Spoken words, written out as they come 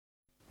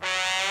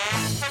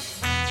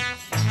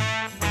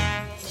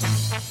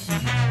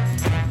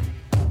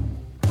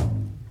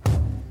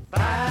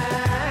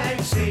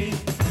Banksy,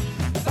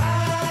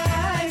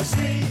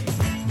 Banksy,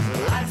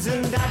 lads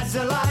and dads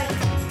alike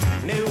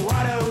knew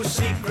what oh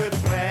secret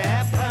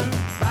weapon.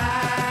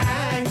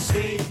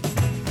 Banksy,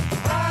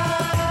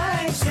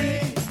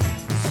 Banksy,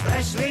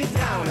 especially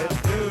down at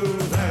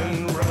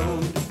Bootham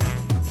Road.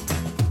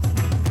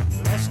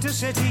 Leicester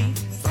City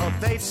thought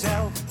they'd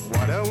sell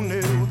what oh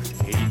knew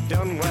he'd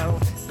done well.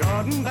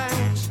 Gordon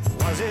Banks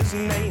was his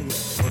name,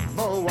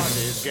 football was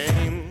his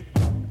game.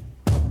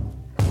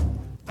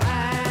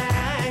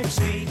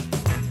 Banksy,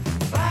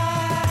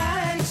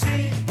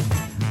 Banksy,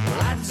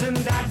 lads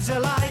and dads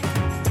alike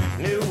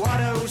knew what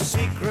oh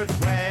secret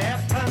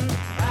weapon.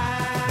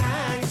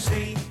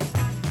 Banksy,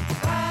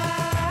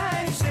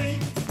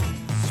 Banksy,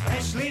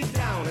 especially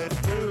down at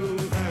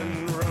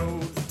Bootham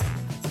Road.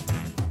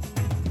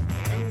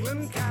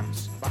 England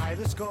caps by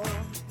the score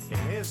in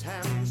his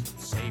hands,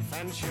 safe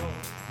and sure.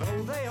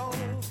 Though they all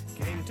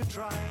came to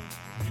try,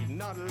 he'd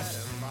not let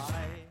them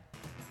by.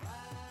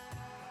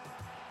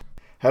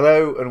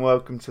 Hello and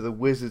welcome to the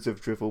Wizards of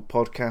Drivel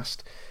podcast.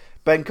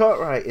 Ben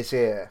Cartwright is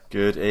here.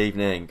 Good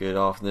evening, good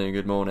afternoon,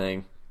 good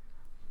morning.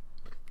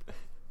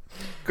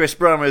 Chris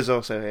Brammer is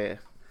also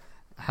here.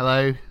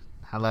 Hello,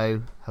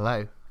 hello,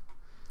 hello.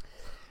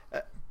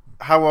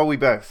 How are we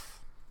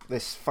both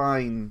this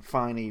fine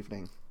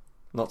evening?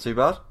 Not too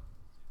bad.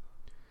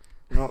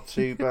 Not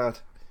too bad.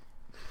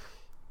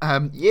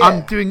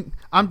 Yeah.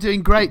 I'm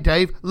doing great,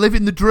 Dave.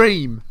 Living the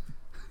dream.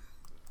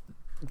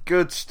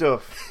 Good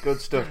stuff,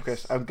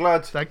 Chris. I'm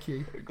glad. Thank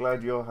you.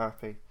 Glad you're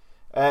happy.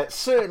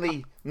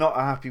 Certainly not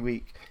a happy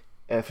week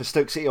for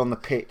Stoke City on the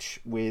pitch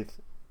with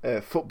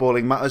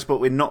footballing matters, but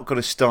we're not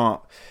going to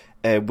start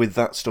with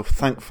that stuff.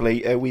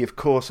 Thankfully, we of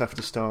course have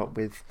to start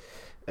with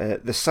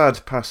the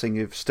sad passing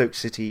of Stoke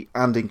City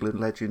and England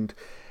legend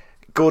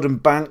Gordon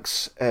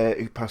Banks,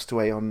 who passed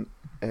away on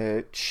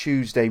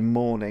Tuesday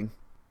morning.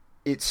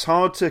 It's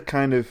hard to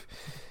kind of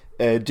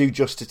do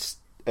justice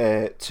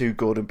to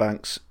Gordon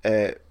Banks,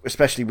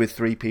 especially with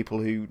three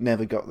people who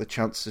never got the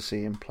chance to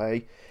see him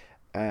play,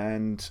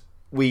 and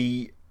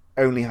we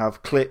only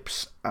have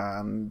clips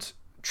and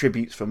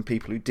tributes from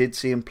people who did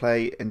see him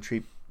play and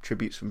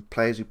tributes from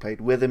players who played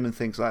with him and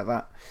things like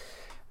that.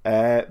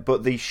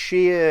 But the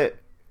sheer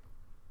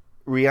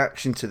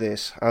reaction to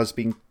this has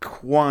been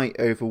quite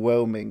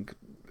overwhelming.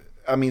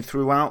 I mean,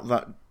 throughout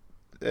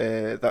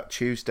that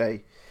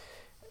Tuesday,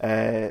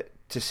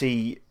 to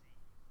see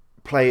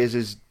players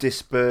as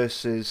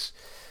disperse as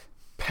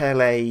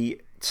Pele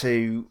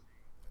to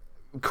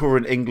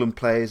current England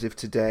players of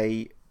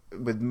today,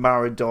 with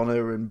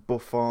Maradona and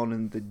Buffon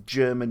and the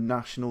German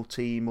national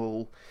team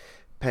all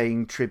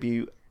paying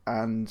tribute,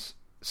 and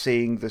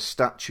seeing the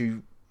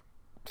statue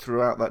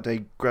throughout that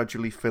day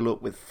gradually fill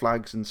up with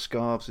flags and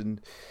scarves and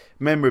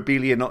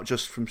memorabilia, not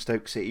just from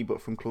Stoke City but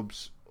from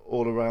clubs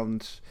all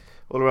around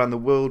the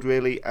world,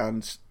 really,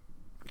 and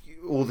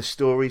all the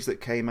stories that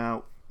came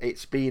out.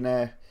 It's been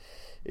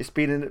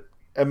an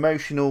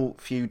emotional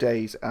few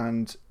days,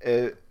 and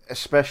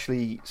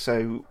especially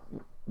so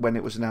when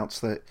it was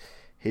announced that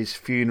his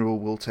funeral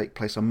will take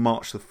place on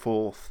March the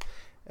 4th,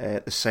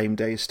 the same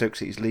day as Stoke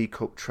City's League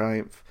Cup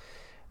triumph.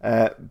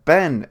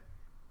 Ben,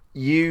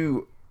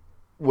 you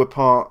were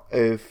part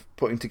of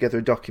putting together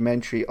a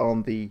documentary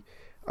on the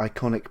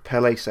iconic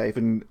Pele save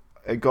and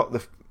got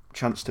the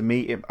chance to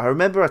meet him. I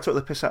remember I took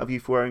the piss out of you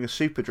for wearing a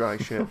Super Dry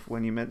shirt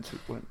when you went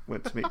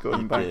to meet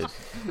Gordon Banks.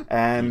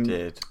 You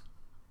did.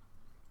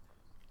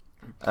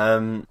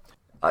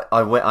 I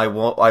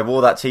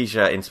wore that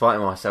T-shirt in spite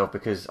of myself,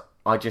 because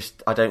I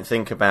don't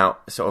think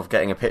about sort of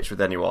getting a picture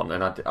with anyone,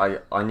 and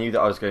I knew that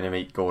I was going to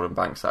meet Gordon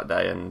Banks that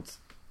day, and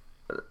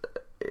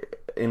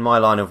in my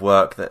line of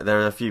work, there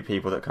are a few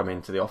people that come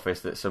into the office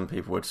that some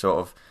people would sort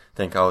of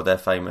think, oh, they're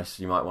famous,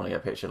 you might want to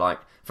get a picture. Like,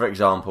 for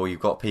example, you've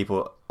got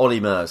people, Ollie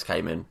Murs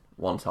came in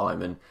one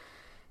time, and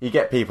you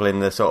get people in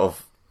the sort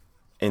of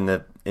in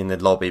the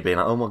lobby being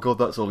like, oh my god,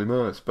 that's Ollie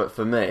Murs. But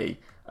for me,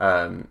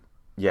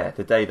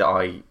 the day that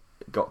I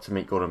got to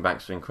meet Gordon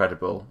Banks was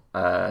incredible.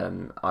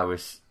 I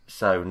was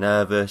so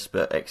nervous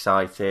but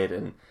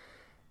excited,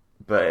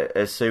 but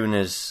as soon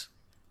as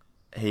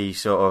he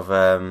sort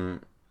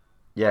of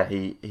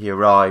he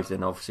arrived,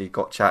 and obviously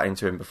got chatting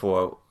to him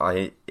before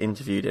I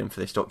interviewed him for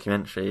this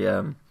documentary.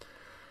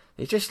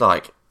 He's just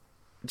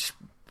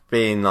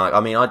being like, I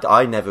mean,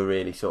 I never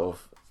really sort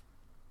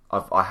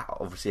of, I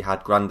obviously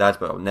had granddads,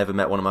 but I've never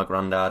met one of my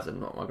granddads,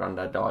 and my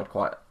granddad died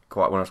quite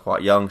when I was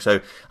quite young, so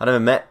I never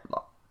met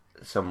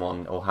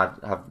someone or have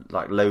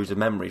like loads of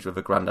memories with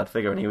a granddad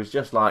figure, and he was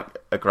just like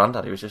a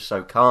granddad. He was just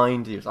so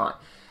kind. He was like,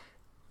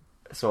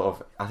 sort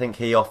of, I think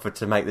he offered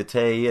to make the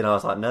tea, and I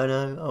was like,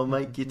 no, I'll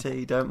make you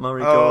tea, don't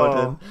worry,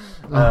 Gordon.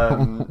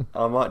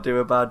 I might do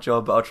a bad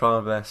job, but I'll try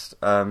my best.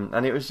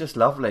 And it was just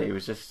lovely. He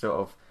was just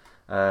sort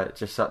of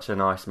just such a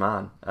nice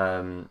man.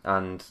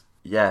 And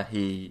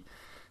he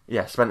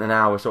spent an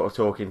hour sort of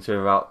talking to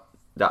him about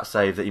that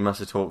save that he must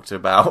have talked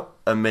about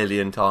a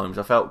million times.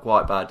 I felt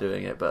quite bad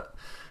doing it, but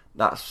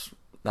that's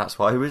that's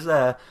why he was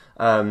there.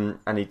 And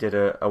he did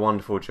a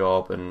wonderful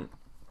job, and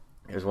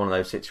it was one of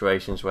those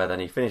situations where then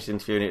he finished the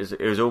interview, and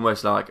it was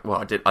almost like, well,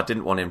 I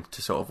didn't want him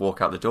to sort of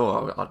walk out the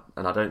door,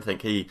 and I don't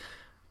think he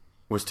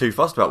was too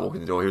fussed about walking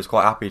the door. He was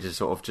quite happy to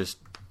sort of just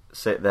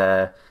sit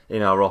there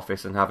in our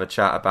office and have a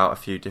chat about a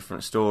few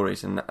different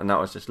stories, and that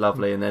was just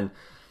lovely. And then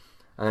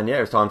yeah,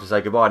 it was time to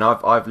say goodbye. And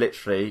I've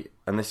literally,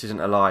 and this isn't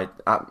a lie,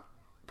 part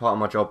of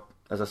my job,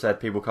 as I said,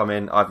 people come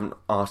in, I haven't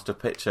asked a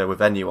picture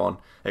with anyone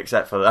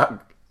except for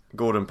that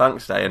Gordon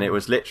Banks day, and it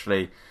was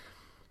literally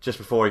just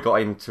before he got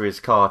into his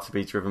car to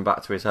be driven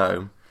back to his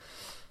home,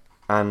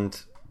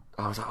 and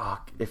I was like,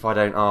 if I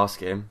don't ask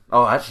him...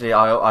 Oh, actually,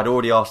 I'd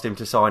already asked him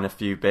to sign a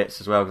few bits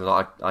as well,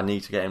 because I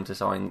need to get him to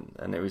sign,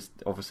 and it was,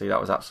 obviously,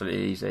 that was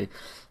absolutely easy.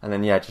 And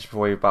then, yeah, just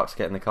before he was about to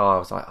get in the car, I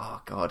was like,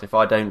 oh, God, if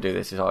I don't do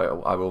this,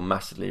 I will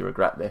massively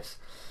regret this.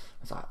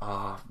 I was like,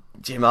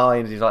 Jim I,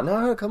 and he's like,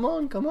 no, come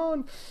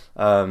on.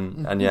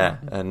 And yeah,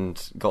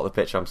 and got the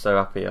picture. I'm so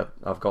happy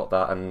I've got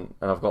that, and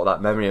I've got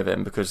that memory of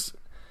him, because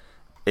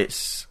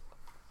it's...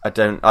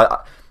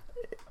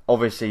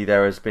 Obviously,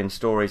 there has been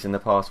stories in the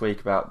past week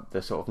about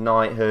the sort of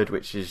knighthood,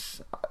 which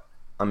is,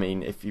 I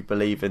mean, if you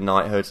believe in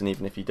knighthoods, and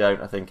even if you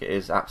don't, I think it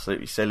is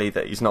absolutely silly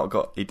that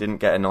he didn't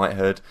get a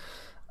knighthood.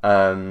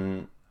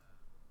 And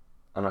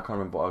I can't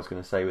remember what I was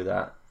going to say with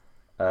that.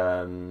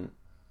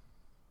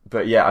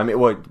 But yeah, I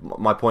mean,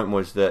 my point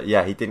was that,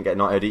 yeah, he didn't get a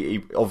knighthood.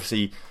 He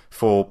obviously,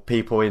 for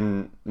people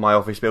in my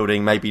office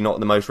building, maybe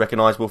not the most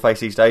recognisable face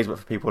these days, but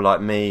for people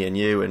like me and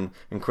you and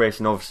Chris,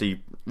 and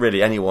obviously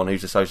really anyone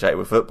who's associated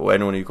with football,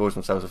 anyone who calls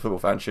themselves a football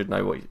fan should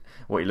know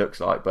what he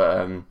looks like.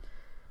 But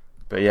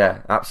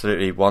yeah,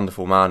 absolutely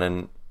wonderful man,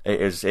 and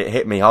it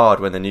hit me hard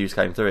when the news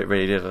came through. It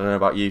really did. I don't know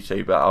about you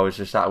two, but I was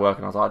just at work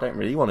and I was like, I don't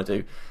really want to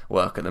do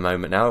work at the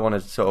moment now. I want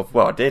to sort of,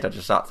 well, I did. I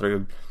just sat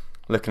through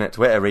looking at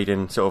Twitter,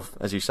 reading sort of,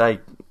 as you say,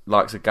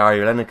 likes of Gary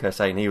Lineker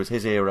saying he was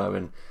his hero,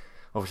 and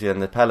obviously then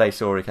the Pele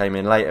story came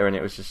in later, and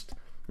it was just,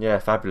 yeah,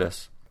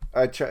 fabulous.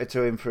 I chatted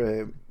to him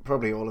for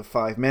probably all of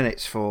 5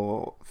 minutes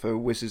for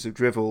Wizards of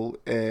Drivel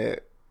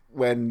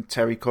when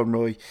Terry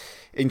Conroy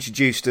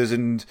introduced us,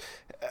 and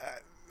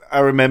I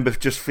remember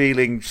just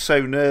feeling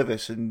so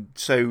nervous and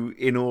so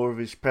in awe of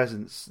his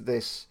presence.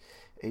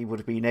 He would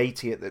have been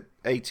 80 at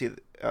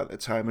the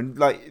time, and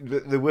like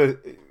the word,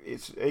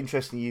 it's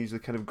interesting to use the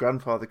kind of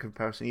grandfather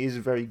comparison. He is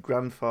very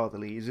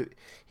grandfatherly.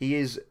 He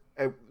is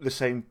at the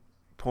same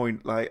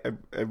point like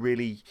a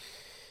really,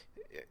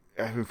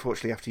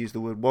 unfortunately I have to use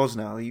the word was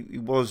now. He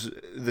was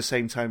at the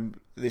same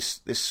time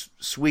this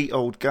sweet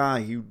old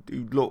guy who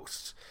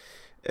looked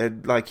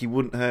like he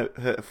wouldn't hurt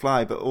a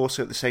fly, but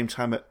also at the same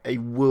time a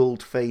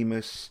world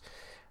famous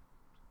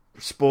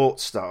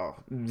sports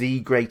star, the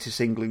greatest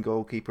England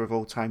goalkeeper of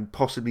all time,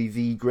 possibly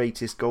the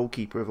greatest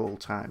goalkeeper of all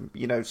time.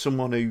 You know,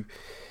 someone who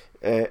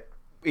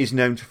is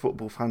known to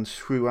football fans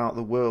throughout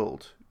the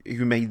world,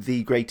 who made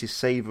the greatest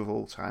save of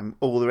all time.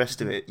 All the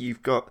rest of it,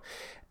 you've got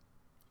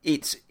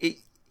if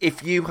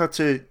you had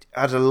a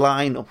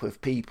lineup of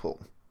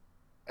people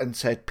and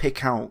said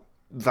pick out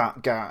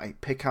that guy,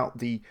 pick out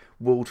the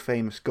world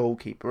famous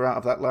goalkeeper out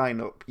of that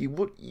lineup,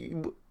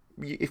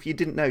 if you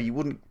didn't know, you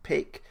wouldn't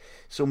pick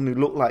someone who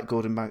looked like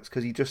Gordon Banks,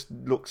 because he just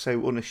looked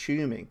so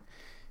unassuming.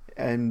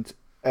 And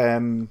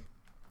to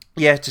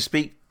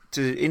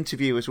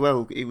interview as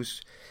well, it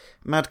was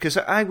mad, because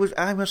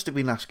I must have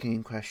been asking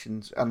him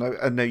questions, and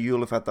I know you'll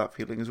have had that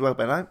feeling as well,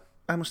 but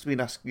I must have been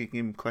asking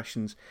him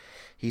questions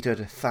he'd heard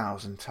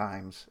 1,000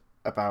 times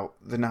about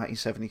the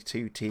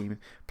 1972 team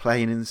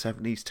playing in the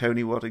 70s,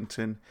 Tony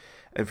Waddington.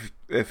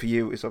 For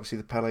you, it was obviously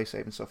the Pele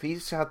save and stuff.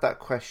 He's had that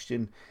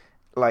question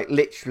like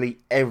literally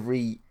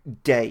every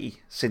day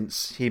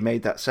since he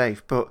made that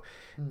save, but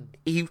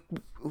he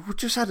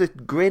just had a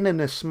grin and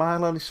a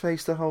smile on his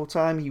face the whole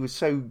time. He was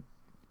so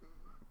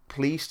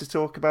pleased to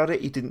talk about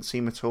it. He didn't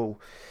seem at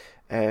all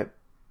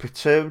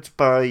perturbed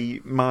by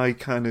my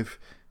kind of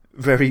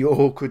very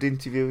awkward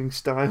interviewing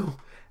style.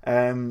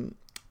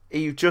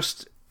 He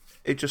just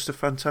a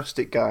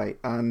fantastic guy,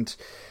 and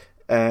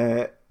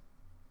and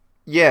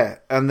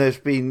there's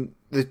been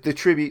the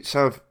tributes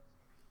have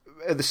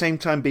at the same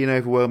time been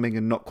overwhelming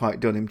and not quite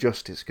done him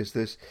justice, because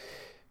there's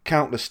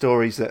countless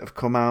stories that have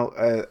come out.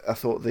 I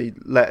thought the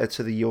letter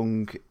to the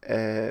young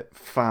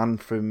fan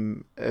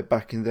from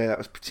back in there, that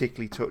was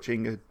particularly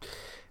touching,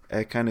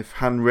 a kind of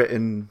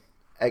handwritten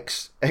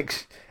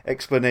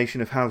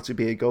explanation of how to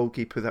be a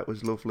goalkeeper. That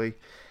was lovely.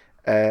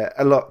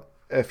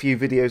 A few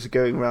videos are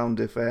going around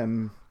of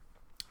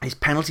his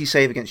penalty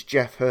save against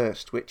Jeff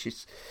Hurst, which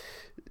is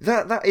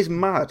that is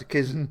mad,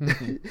 because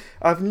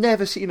I've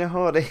never seen a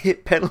harder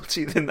hit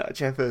penalty than that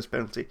Jeff Hurst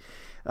penalty.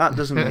 That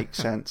doesn't make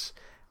sense.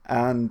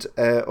 And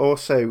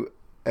also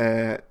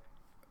because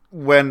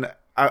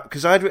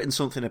I'd written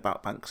something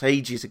about Banks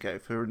ages ago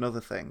for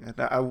another thing,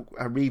 and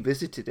I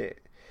revisited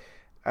it,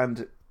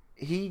 and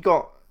he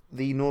got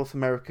the North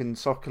American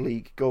Soccer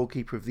League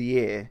Goalkeeper of the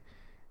Year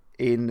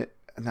in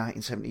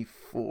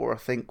 1974, I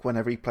think,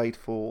 whenever he played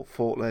for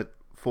Fort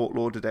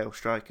Lauderdale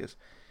Strikers.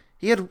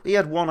 He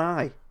had one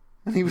eye,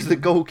 and he was the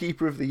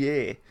Goalkeeper of the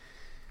Year.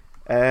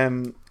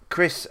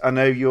 Chris, I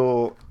know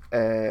you're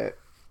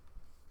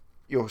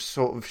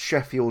sort of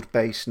Sheffield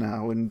based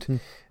now,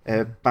 and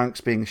Banks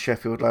being a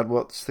Sheffield lad,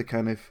 what's the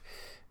kind of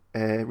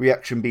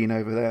reaction been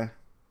over there?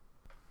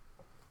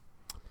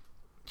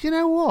 Do you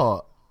know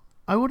what?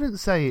 I wouldn't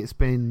say it's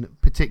been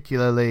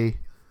particularly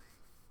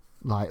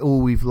like, oh,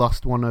 we've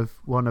lost one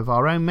of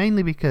our own,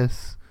 mainly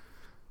because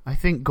I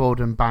think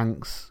Gordon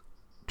Banks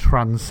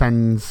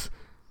transcends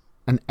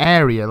an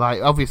area.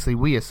 Like, obviously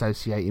we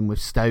associate him with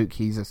Stoke,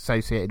 he's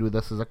associated with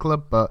us as a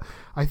club, but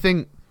I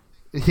think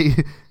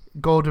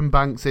Gordon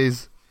Banks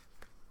is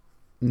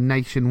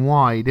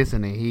nationwide,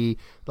 isn't he?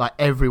 Like,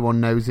 everyone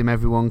knows him,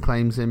 everyone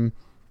claims him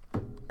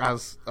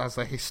as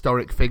a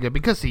historic figure,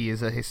 because he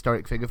is a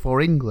historic figure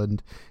for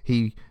England.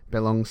 He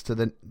belongs to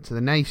the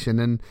nation,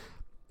 and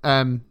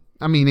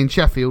I mean, in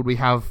Sheffield we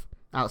have,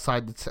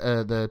 outside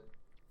the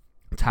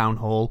town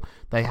hall,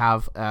 they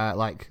have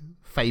like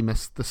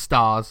famous, the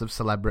stars of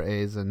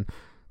celebrities, and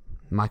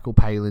Michael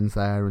Palin's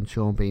there, and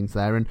Sean Bean's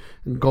there, and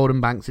Gordon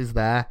Banks is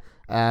there,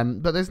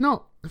 but there's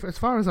not, as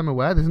far as I'm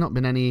aware, there's not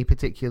been any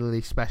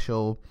particularly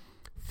special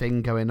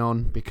thing going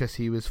on because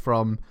he was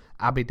from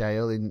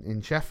Abbeydale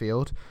in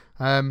Sheffield,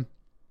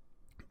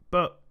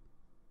 but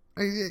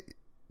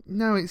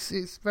no,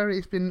 it's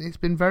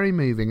been very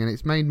moving, and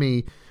it's made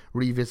me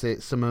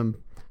revisit some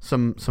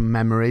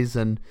memories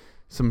and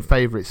some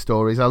favourite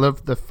stories. I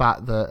love the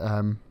fact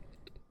that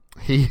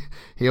he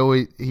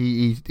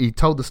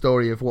told the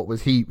story of what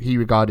was he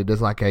regarded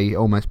as like a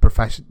almost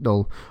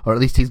professional, or at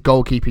least his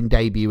goalkeeping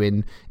debut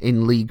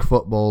in league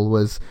football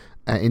was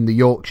in the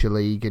Yorkshire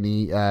League, and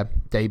he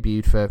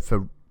debuted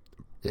for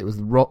it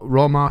was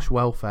Rawmarsh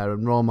Welfare,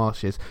 and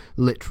Rawmarsh is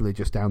literally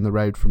just down the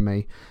road from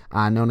me,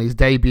 and on his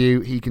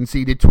debut he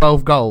conceded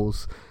 12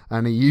 goals,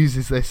 and he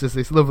uses this as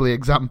this lovely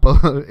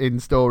example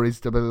in stories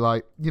to be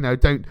like, you know,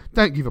 don't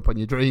give up on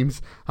your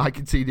dreams. I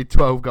conceded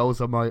 12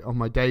 goals on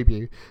my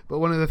debut. But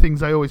one of the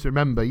things I always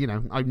remember, you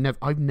know,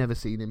 I've never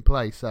seen him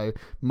play, so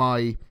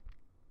the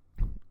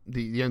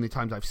only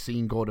times I've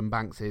seen Gordon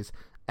Banks is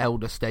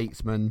elder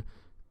statesman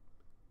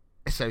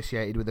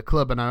associated with the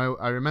club. And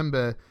I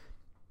remember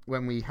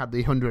when we had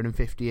the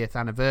 150th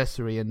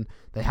anniversary and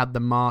they had the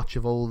march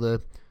of all the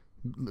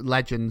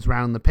legends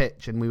round the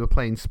pitch, and we were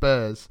playing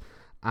Spurs,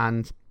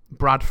 and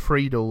Brad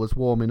Friedel was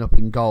warming up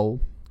in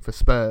goal for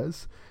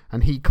Spurs,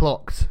 and he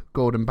clocked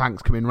Gordon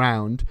Banks coming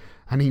round,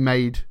 and he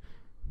made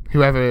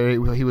whoever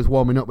he was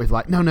warming up with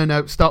like,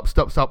 no,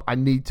 stop, I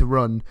need to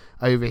run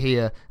over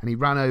here. And he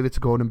ran over to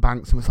Gordon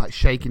Banks and was like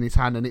shaking his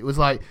hand, and it was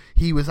like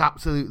he was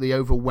absolutely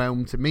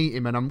overwhelmed to meet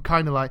him. And I'm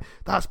kind of like,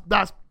 that's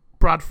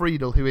Brad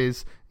Friedel, who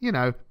is, you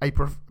know, a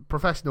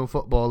professional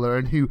footballer,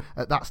 and who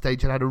at that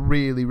stage had a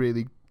really,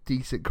 really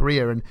decent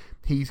career, and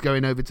he's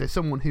going over to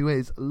someone who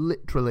is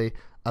literally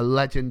a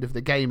legend of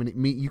the game,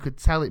 and you could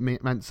tell it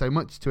meant so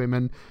much to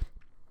him.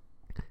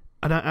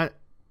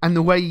 And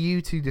the way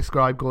you two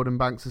describe Gordon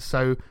Banks as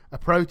so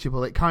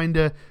approachable, it kind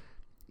of,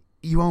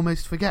 you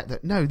almost forget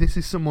that, no, this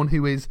is someone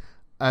who is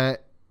a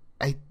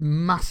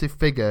massive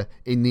figure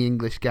in the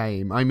English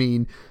game. I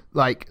mean,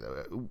 like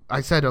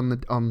I said on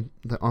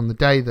the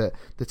day that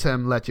the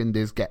term legend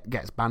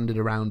gets bandied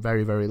around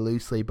very, very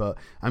loosely, but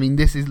I mean,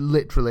 this is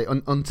literally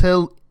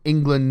until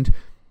England,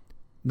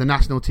 the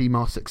national team,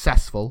 are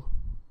successful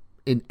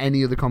in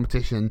any other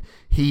competition,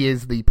 he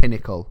is the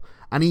pinnacle.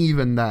 And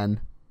even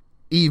then,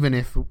 even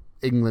if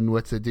England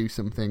were to do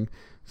something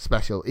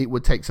special, it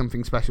would take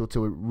something special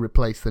to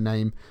replace the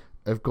name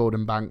of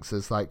Gordon Banks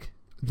as like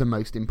the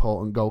most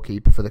important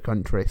goalkeeper for the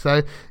country.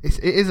 So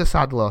it is a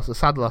sad loss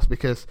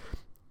because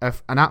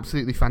of an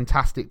absolutely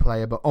fantastic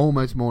player, but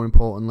almost more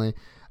importantly,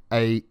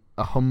 a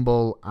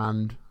humble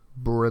and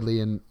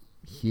brilliant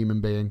human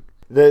being.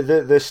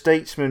 The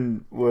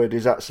statesman word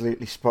is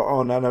absolutely spot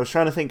on, and I was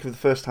trying to think of the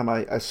first time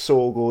I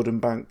saw Gordon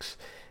Banks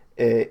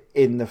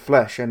in the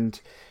flesh, and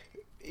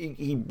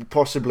he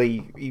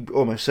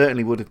almost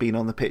certainly would have been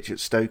on the pitch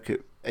at Stoke at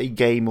a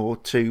game or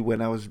two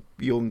when I was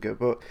younger,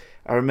 but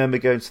I remember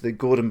going to the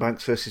Gordon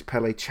Banks versus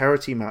Pelé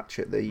charity match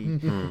at the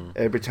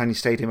Britannia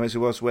Stadium, as it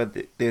was, where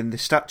the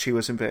statue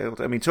was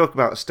unveiled. I mean, talk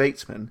about a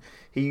statesman.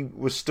 He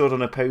was stood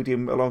on a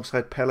podium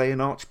alongside Pelé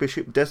and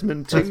Archbishop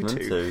Desmond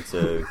Tutu.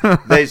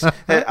 There's an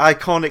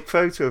iconic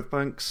photo of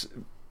Banks,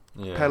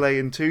 Pelé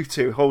and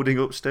Tutu holding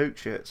up Stoke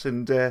shirts,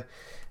 and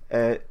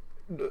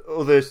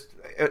others.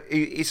 It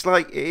is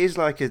like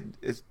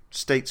a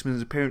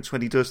statesman's appearance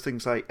when he does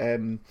things like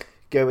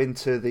go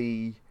into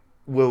the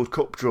World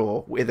Cup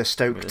draw with a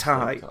Stoke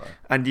tie,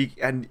 and you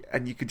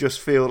could just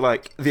feel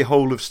like the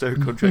whole of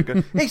Stoke country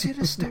going, "Is it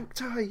a Stoke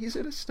tie? Is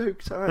it a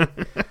Stoke tie?"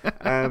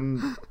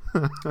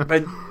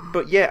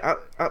 But yeah,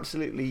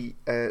 absolutely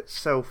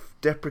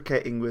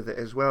self-deprecating with it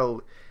as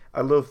well.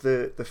 I love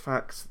the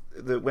fact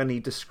that when he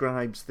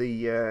describes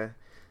the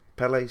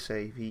Pelé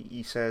save,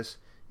 he says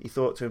he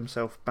thought to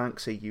himself,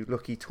 "Banksy, you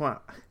lucky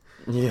twat."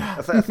 Yeah,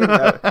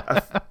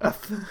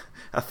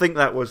 I think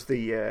that was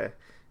the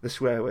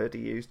swear word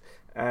he used.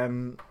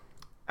 And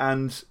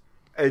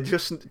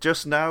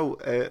just now,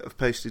 I've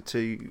posted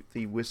to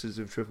the Wizards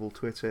of Drivel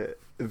Twitter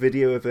a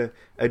video of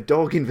a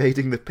dog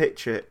invading the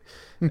pitch at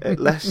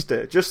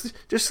Leicester. just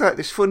like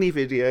this funny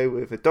video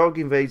of a dog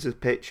invades the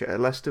pitch at a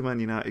Leicester Man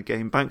United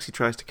game. Banksy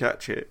tries to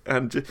catch it,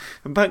 and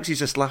Banksy's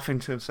just laughing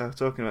to himself,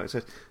 talking about it.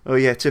 Says, "Oh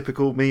yeah,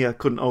 typical me. I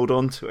couldn't hold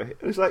on to it."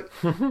 And it's like,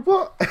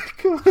 what?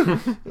 Come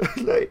on.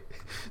 Like,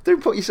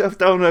 don't put yourself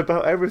down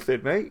about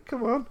everything, mate.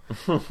 Come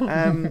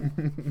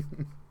on.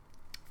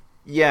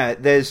 Yeah,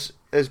 there's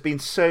been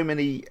so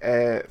many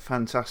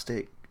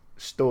fantastic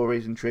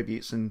stories and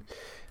tributes and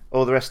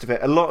all the rest of it.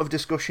 A lot of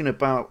discussion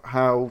about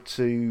how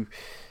to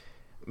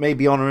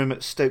maybe honour him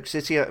at Stoke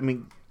City. I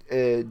mean,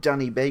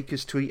 Danny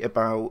Baker's tweet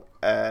about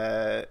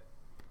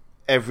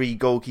every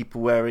goalkeeper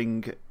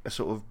wearing a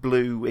sort of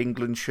blue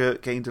England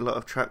shirt gained a lot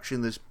of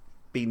traction. There's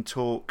been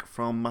talk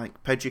from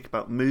Mike Pedgick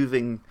about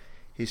moving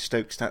his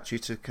Stoke statue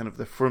to kind of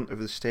the front of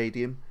the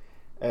stadium.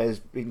 There's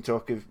been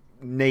talk of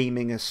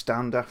naming a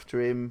stand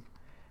after him.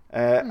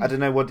 I don't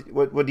know.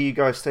 What do you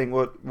guys think?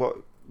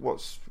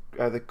 What's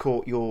either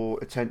caught your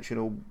attention,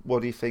 or what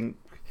do you think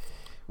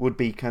would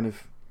be kind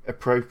of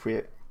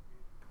appropriate?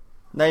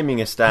 Naming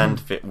a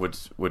stand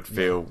would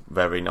feel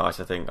very nice.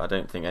 I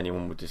don't think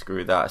anyone would disagree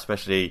with that,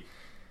 especially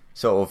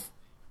sort of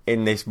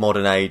in this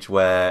modern age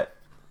where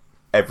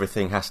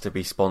everything has to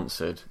be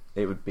sponsored.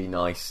 It would be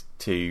nice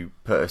to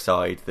put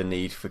aside the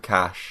need for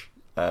cash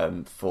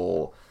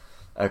for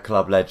a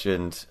club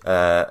legend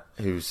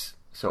who's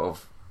sort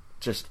of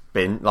just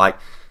been like,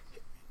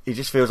 he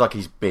just feels like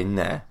he's been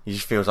there. He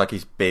just feels like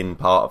he's been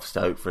part of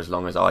Stoke for as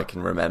long as I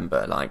can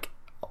remember. Like,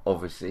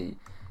 obviously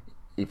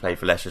he played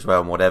for Leicester as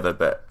well and whatever,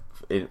 but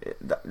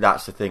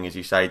that's the thing, as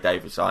you say,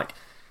 Dave. It's like,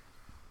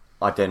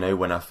 I don't know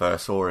when I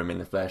first saw him in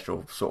the flesh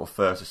or sort of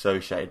first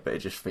associated, but it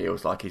just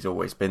feels like he's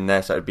always been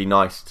there. So it'd be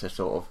nice to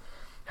sort of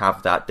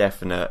have that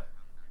definite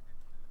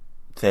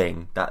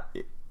thing, that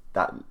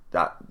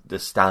the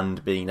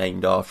stand being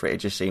named after it. It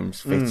just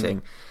seems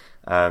fitting.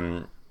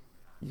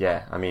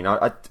 Yeah, I mean,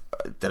 I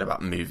don't know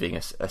about moving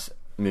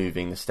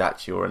moving the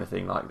statue or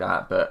anything like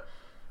that, but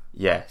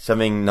yeah,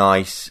 something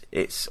nice.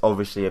 It's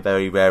obviously a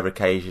very rare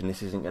occasion.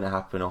 This isn't going to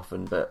happen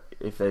often, but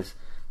if there's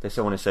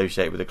someone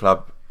associated with the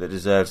club that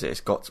deserves it, it's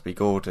got to be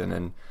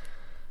Gordon.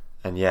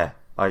 And yeah,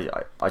 I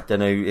don't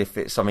know if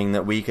it's something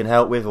that we can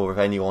help with, or if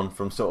anyone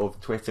from sort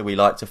of Twitter, we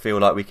like to feel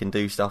like we can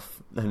do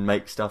stuff and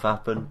make stuff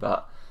happen,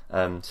 but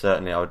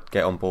certainly I would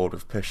get on board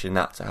with pushing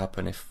that to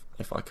happen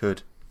if I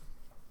could.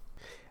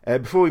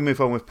 Before we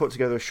move on, we've put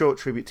together a short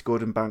tribute to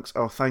Gordon Banks.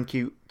 Our thank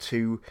you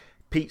to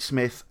Pete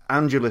Smith,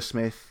 Angela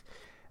Smith,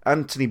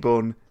 Anthony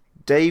Bunn,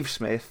 Dave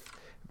Smith,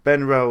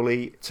 Ben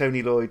Rowley,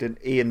 Tony Lloyd and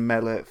Ian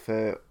Mellor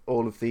for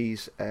all of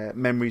these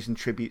memories and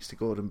tributes to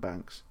Gordon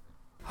Banks.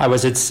 Hi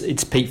Wes,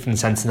 it's Pete from the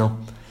Sentinel.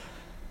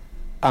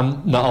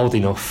 I'm not old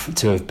enough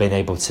to have been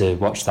able to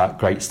watch that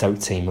great Stoke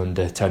team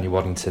under Tony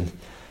Waddington,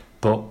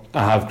 but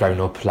I have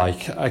grown up,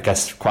 like I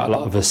guess quite a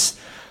lot of us,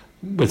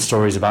 with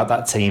stories about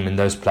that team and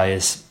those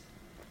players.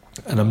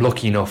 And I'm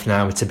lucky enough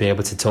now to be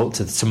able to talk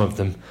to some of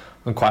them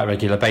on quite a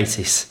regular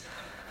basis.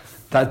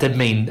 That did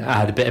mean I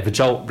had a bit of a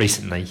jolt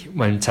recently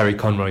when Terry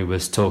Conroy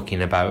was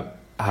talking about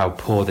how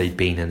poor they'd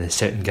been in a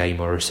certain game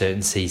or a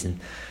certain season.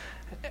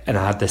 And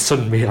I had this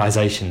sudden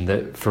realisation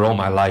that for all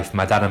my life,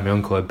 my dad and my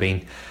uncle had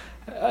been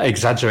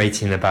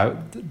exaggerating about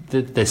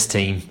this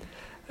team,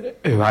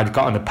 who had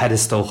got on a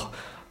pedestal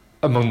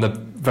among the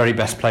very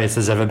best players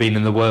there's ever been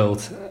in the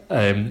world.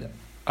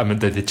 I mean,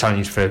 they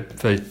challenged for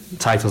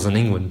titles in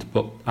England,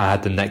 but I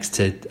had them next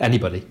to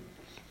anybody.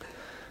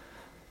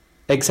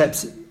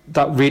 Except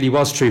that really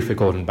was true for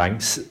Gordon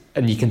Banks,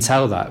 and you can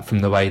tell that from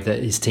the way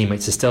that his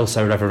teammates are still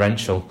so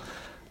reverential.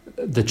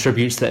 The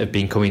tributes that have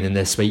been coming in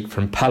this week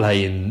from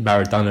Pelé and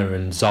Maradona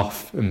and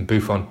Zoff and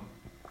Buffon.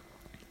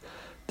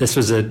 This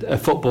was a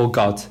football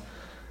god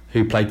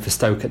who played for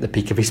Stoke at the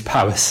peak of his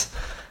powers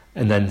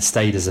and then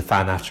stayed as a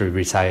fan after he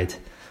retired.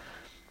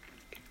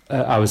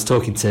 I was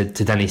talking to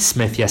Dennis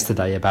Smith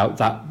yesterday about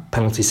that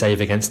penalty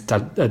save against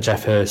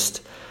Jeff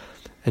Hurst,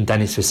 and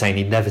Dennis was saying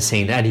he'd never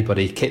seen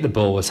anybody kick the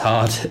ball as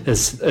hard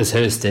as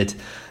Hurst did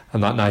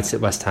on that night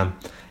at West Ham.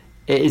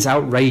 It is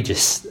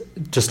outrageous.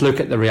 Just look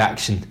at the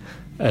reaction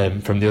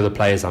from the other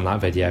players on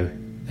that video,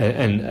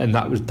 and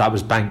that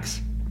was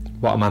Banks.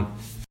 What a man!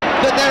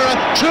 That there are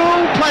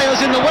two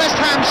players in the West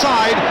Ham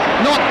side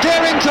not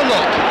daring to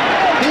look.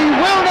 He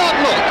will not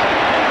look,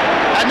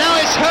 and now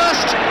it's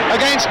Hurst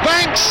against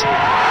Banks,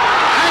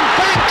 and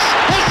Banks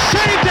has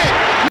saved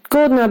it!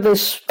 Gordon had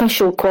this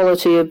special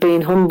quality of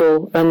being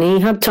humble, and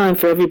he had time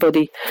for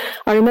everybody.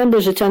 I remember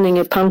us attending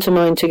a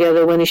pantomime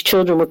together when his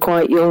children were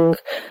quite young,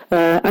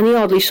 and he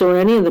hardly saw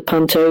any of the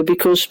panto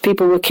because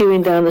people were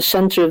queuing down the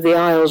centre of the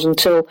aisles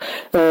until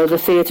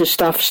the theatre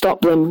staff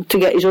stopped them to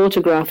get his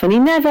autograph, and he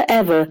never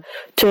ever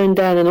turned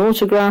down an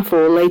autograph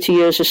or later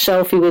years a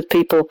selfie with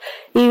people.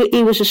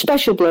 He was a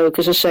special bloke,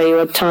 as I say, who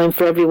had time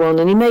for everyone,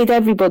 and he made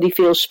everybody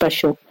feel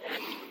special.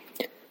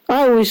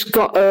 I always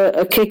got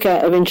a kick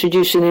out of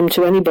introducing him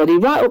to anybody,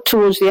 right up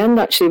towards the end,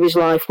 actually, of his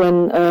life,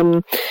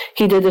 when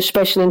he did a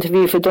special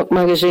interview for Duck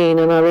magazine,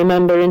 and I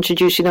remember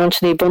introducing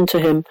Anthony Bunn to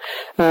him.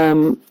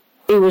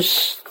 He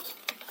was...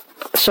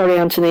 Sorry,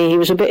 Anthony, he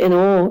was a bit in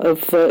awe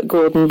of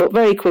Gordon, but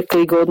very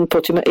quickly Gordon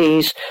put him at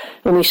ease,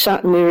 and we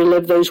sat and we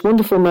relived those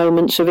wonderful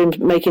moments of him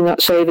making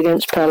that save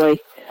against Pele.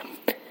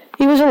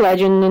 He was a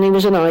legend and he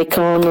was an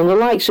icon, and the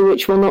likes of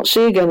which we'll not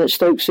see again at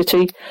Stoke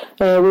City.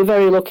 We're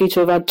very lucky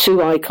to have had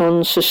two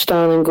icons, Sir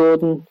Stan and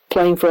Gordon,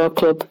 playing for our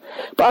club.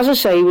 But as I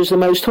say, he was the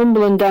most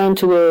humble and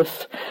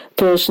down-to-earth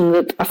person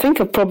that I think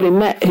I've probably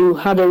met who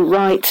had a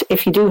right,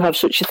 if you do have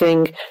such a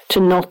thing, to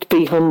not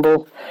be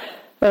humble.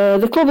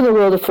 The club and the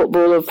world of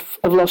football have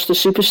lost a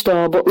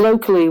superstar, but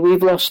locally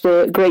we've lost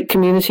a great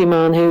community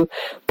man who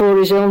bore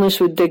his illness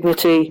with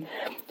dignity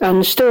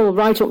and still,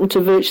 right up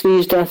until virtually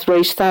his death,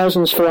 raised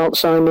thousands for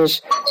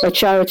Alzheimer's, a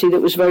charity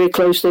that was very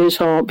close to his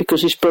heart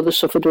because his brother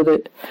suffered with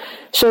it.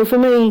 So for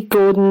me,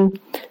 Gordon,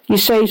 your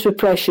saves were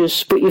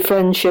precious, but your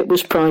friendship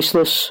was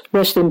priceless.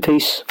 Rest in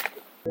peace.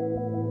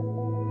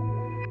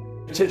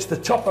 It hits the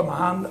top of my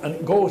hand and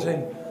it goes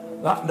in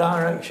that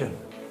direction.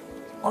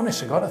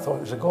 Honest to God, I thought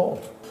it was a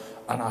goal.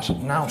 And I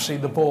now see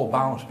the ball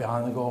bounce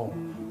behind the goal.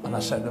 And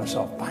I said to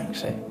myself,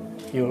 Banksy,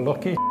 you're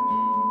lucky.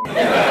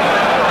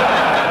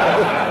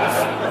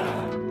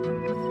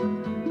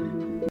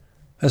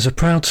 As a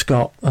proud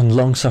Scot and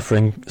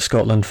long-suffering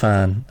Scotland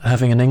fan,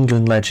 having an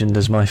England legend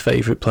as my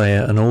favourite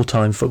player and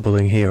all-time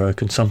footballing hero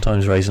can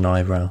sometimes raise an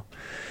eyebrow.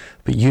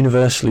 But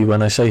universally,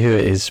 when I say who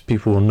it is,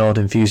 people will nod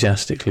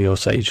enthusiastically or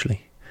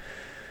sagely.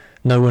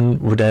 No one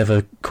would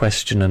ever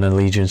question an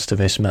allegiance to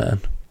this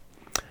man.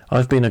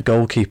 I've been a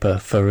goalkeeper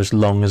for as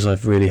long as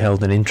I've really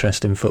held an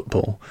interest in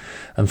football,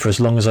 and for as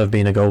long as I've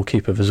been a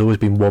goalkeeper there's always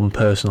been one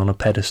person on a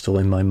pedestal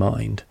in my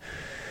mind.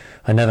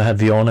 I never had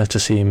the honour to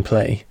see him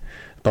play,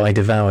 but I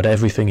devoured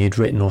everything he'd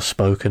written or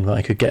spoken that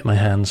I could get my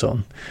hands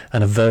on,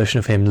 and a version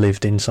of him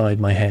lived inside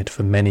my head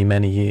for many,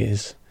 many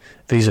years.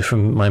 These are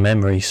from my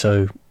memory,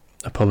 so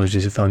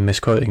apologies if I'm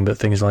misquoting, but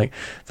things like,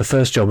 the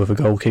first job of a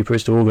goalkeeper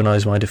is to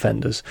organise my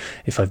defenders.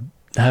 If I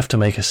have to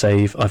make a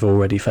save, I've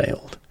already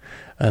failed.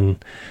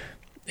 And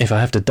if I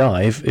have to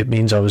dive, it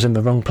means I was in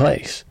the wrong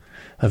place.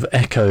 I've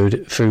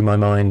echoed through my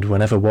mind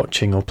whenever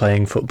watching or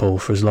playing football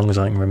for as long as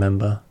I can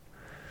remember.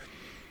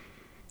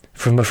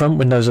 From the front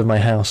windows of my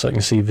house I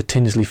can see the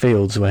Tinsley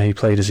Fields where he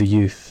played as a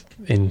youth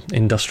in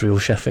industrial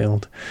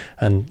Sheffield,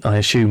 and I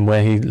assume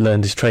where he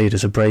learned his trade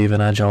as a brave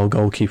and agile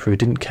goalkeeper who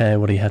didn't care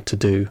what he had to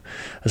do,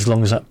 as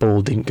long as that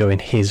ball didn't go in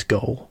his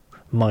goal.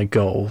 My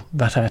goal,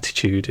 that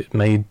attitude, it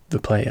made the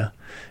player.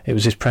 It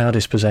was his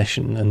proudest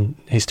possession, and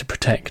his to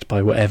protect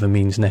by whatever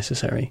means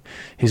necessary.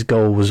 His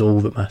goal was all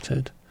that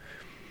mattered.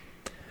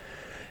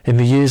 In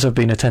the years I've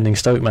been attending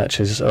Stoke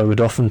matches, I would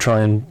often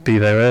try and be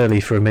there early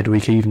for a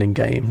midweek evening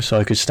game, so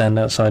I could stand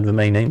outside the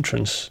main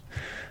entrance,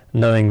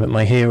 knowing that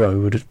my hero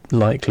would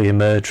likely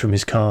emerge from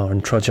his car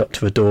and trudge up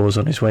to the doors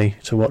on his way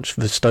to watch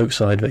the Stoke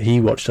side that he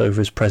watched over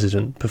as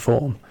president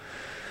perform.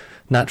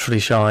 Naturally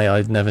shy,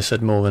 I'd never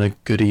said more than a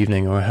good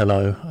evening or a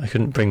hello. I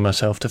couldn't bring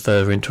myself to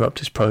further interrupt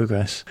his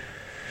progress.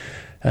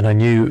 And I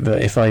knew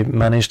that if I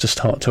managed to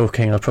start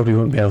talking, I probably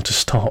wouldn't be able to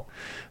stop.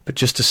 But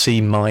just to see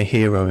my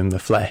hero in the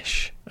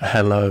flesh, a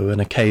hello,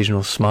 an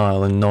occasional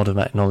smile and nod of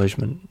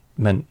acknowledgement,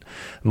 meant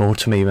more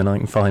to me than I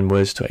can find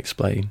words to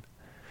explain.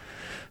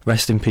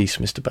 Rest in peace,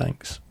 Mr.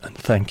 Banks, and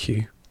thank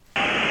you.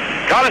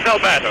 Carlos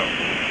Alberto,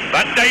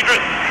 that's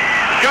dangerous.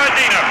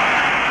 Giardino,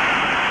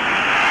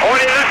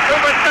 already left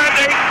Cooper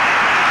standing.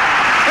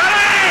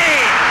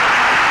 Kelly!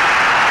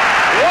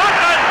 What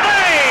a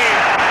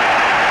save!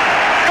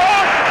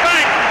 Gordon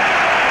Banks!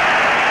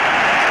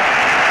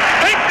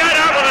 Take that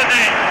out of the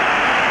net!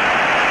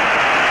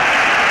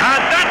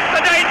 And that's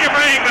the danger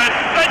for England,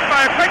 split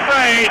by a quick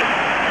raid,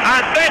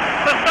 and that's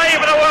the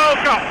save of the World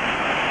Cup.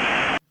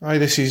 Hi,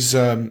 this is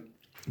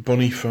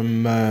Bunny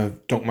from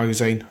Duck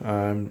magazine.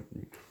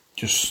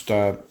 Just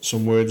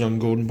some words on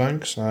Gordon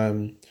Banks.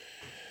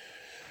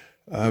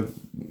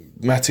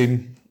 Met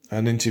him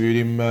and interviewed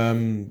him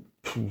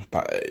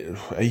about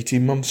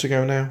 18 months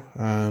ago now.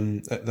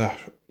 At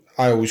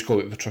I always call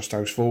it the Trust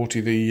House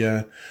 40,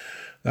 the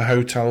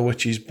hotel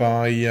which is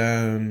by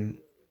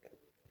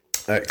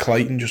at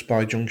Clayton, just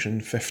by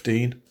Junction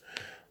 15,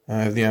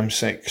 the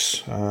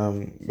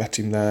M6. Met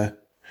him there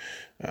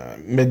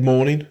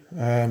mid-morning,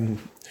 and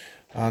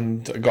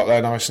I got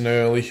there nice and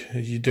early,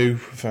 as you do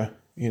for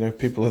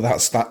people of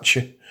that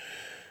stature.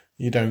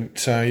 You don't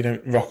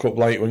rock up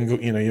late when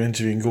you're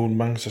interviewing Gordon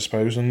Banks, I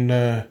suppose.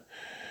 And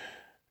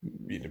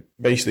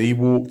basically he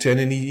walked in,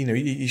 and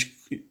he's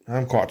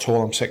I'm quite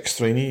tall. I'm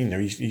 6'3", and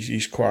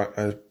he's quite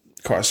a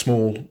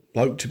small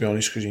bloke, to be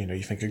honest, because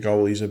you think of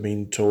goalies have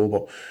been tall,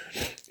 but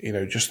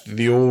just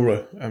the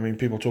aura. I mean,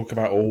 people talk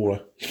about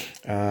aura,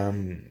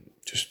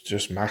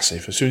 just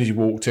massive. As soon as he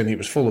walked in, it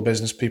was full of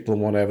business people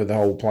and whatever. The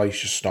whole place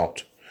just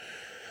stopped,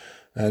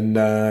 and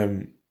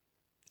I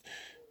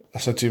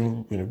said to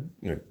him,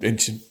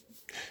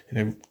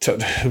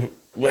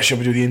 where shall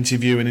we do the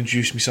interview and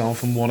introduce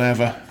myself and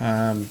whatever,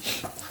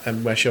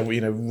 and where shall we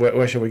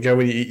go?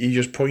 And he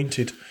just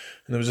pointed,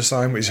 and there was a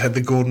sign which said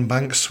the Gordon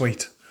Banks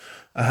Suite.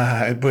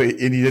 But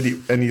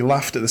he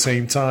laughed at the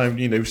same time,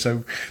 so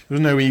there was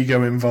no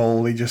ego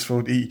involved. He just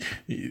thought he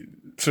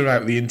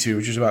throughout the interview,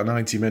 which was about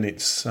 90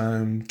 minutes,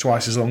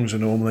 twice as long as a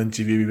normal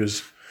interview, he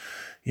was,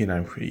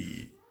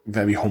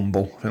 very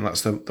humble. I think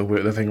that's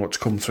the thing what's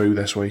come through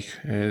this week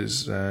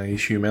is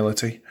his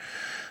humility.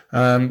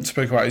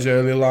 Spoke about his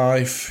early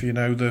life,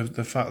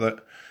 the fact that,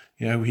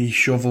 he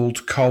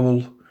shovelled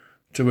coal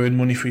to earn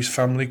money for his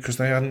family because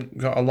they hadn't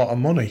got a lot of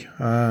money.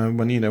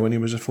 When he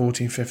was a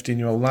 14,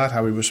 15-year-old lad,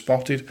 how he was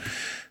spotted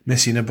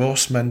missing a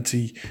bus meant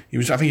he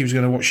was going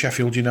to watch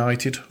Sheffield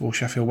United or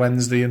Sheffield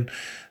Wednesday and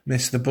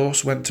missed the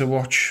bus, went to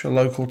watch a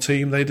local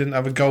team. They didn't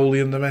have a goalie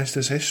in the rest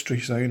is history.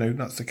 So,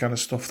 that's the kind of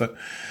stuff that,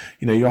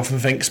 you often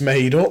think's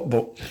made up,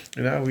 but,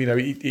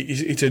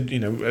 it's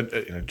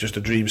just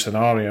a dream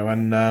scenario.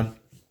 And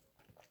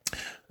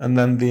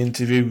then the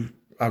interview,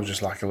 I was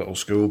just like a little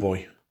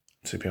schoolboy,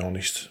 to be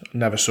honest.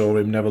 Never saw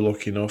him, never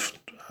lucky enough.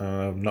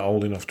 Not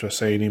old enough to have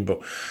seen him,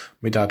 but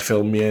my dad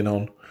filmed me in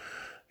on,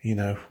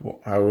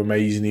 how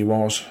amazing he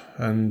was.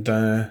 And,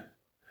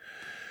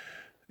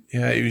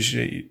 it was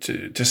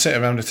to sit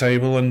around a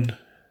table and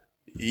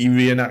he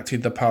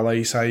reenacted the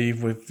Palais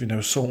save with,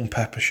 salt and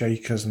pepper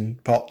shakers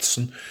and pots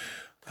and,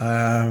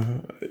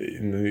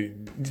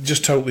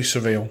 just totally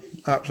surreal,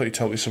 absolutely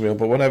totally surreal.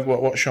 But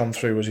what shone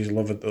through was his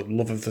love of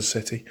the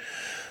city,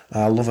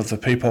 love of the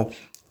people,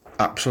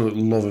 absolute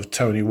love of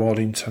Tony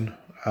Waddington.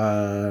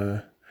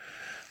 Like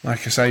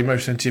I say,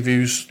 most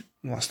interviews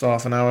last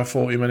half an hour,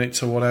 40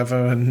 minutes or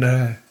whatever, and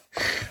I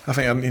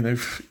think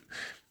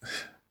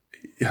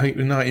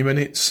 90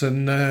 minutes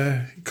and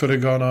could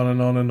have gone on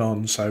and on and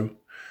on. So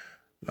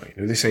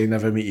they say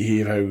never meet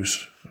your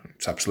heroes.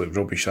 It's absolute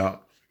rubbish. That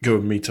go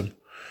and meet them.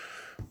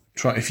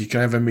 Try if you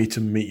can ever meet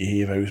them, meet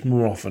your heroes.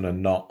 More often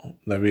than not,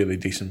 they're really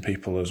decent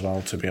people as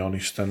well, to be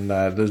honest. And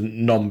there's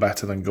none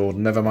better than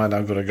Gordon. Never mind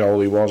how good a goal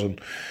he was, and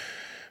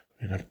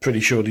pretty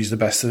sure he's the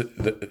best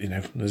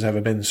that there's ever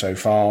been so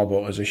far.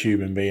 But as a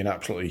human being,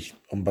 absolutely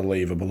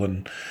unbelievable.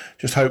 And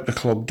just hope the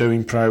club do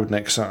him proud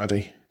next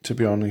Saturday, to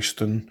be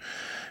honest. And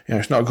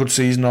it's not a good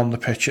season on the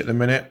pitch at the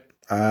minute.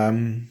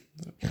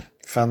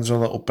 Fans are a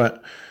little bit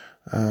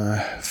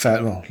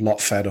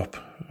fed up.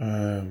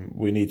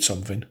 We need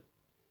something.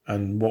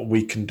 And what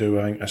we can do,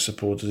 I think, as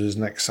supporters is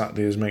next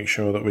Saturday is make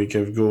sure that we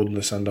give Gordon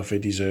the send-off he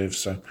deserves.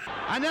 So.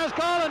 And there's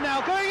Garland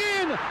now going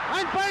in,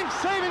 and Banks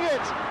saving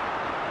it.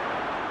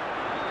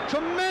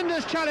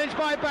 Tremendous challenge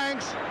by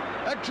Banks.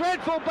 A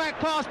dreadful back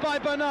pass by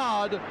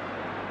Bernard.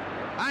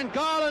 And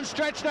Garland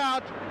stretched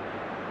out.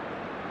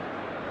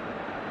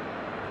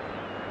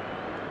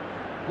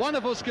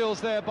 Wonderful skills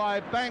there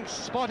by Banks,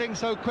 spotting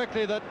so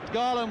quickly that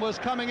Garland was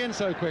coming in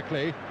so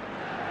quickly.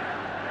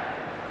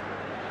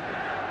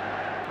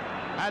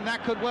 And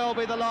that could well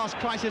be the last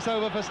crisis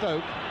over for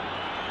Stoke.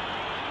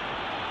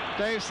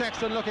 Dave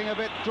Sexton looking a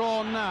bit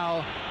drawn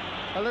now,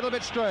 a little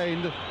bit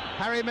strained.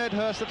 Harry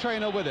Medhurst, the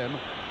trainer, with him.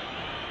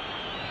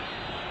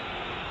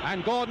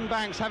 And Gordon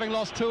Banks, having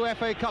lost 2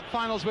 FA Cup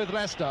finals with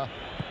Leicester,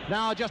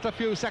 now just a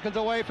few seconds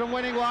away from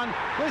winning one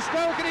with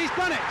Stoke, and he's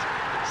done it!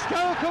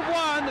 Stoke have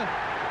won,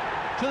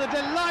 to the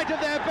delight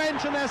of their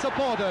bench and their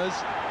supporters.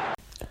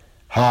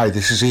 Hi,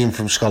 this is Ian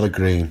from Scholar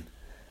Green,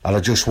 and I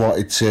just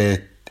wanted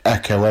to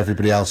echo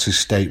everybody else's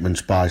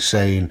statements by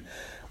saying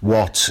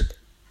what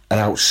an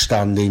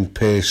outstanding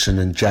person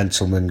and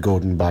gentleman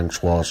Gordon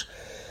Banks was.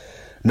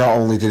 Not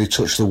only did he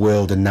touch the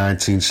world in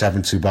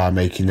 1970 by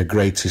making the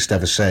greatest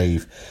ever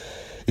save,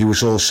 he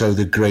was also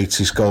the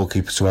greatest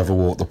goalkeeper to ever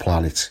walk the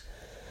planet.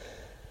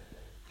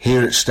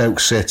 Here at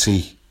Stoke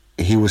City,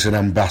 he was an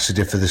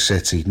ambassador for the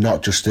city,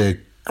 not just a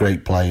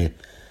great player.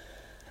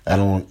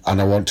 And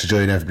I want to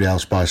join everybody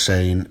else by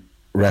saying,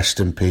 rest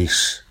in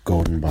peace,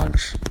 Gordon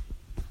Banks.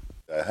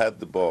 I had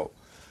the ball.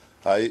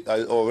 I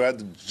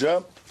already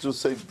jumped to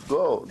say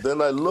go.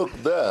 Then I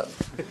looked there.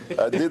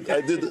 I did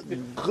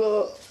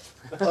go.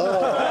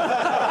 Oh.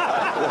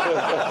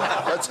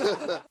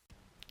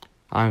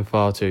 I'm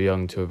far too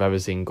young to have ever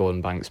seen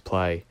Gordon Banks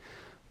play,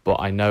 but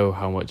I know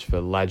how much of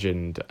a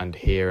legend and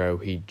hero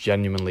he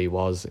genuinely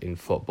was in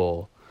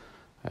football.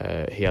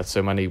 He had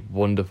so many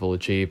wonderful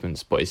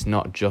achievements, but it's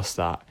not just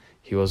that.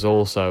 He was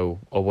also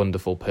a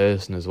wonderful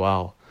person as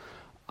well.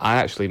 I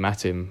actually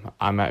met him.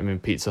 I met him in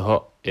Pizza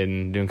Hut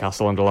in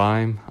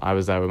Newcastle-under-Lyme. I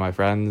was there with my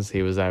friends.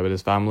 He was there with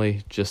his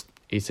family, just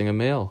eating a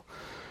meal.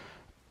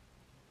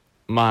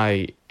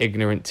 My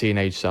ignorant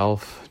teenage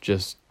self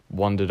just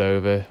wandered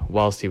over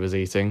whilst he was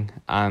eating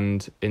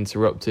and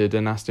interrupted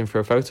and asked him for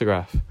a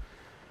photograph.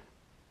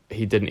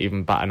 He didn't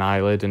even bat an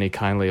eyelid and he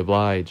kindly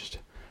obliged.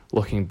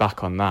 Looking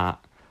back on that,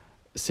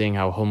 seeing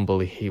how humble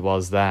he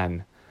was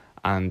then,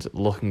 and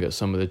looking at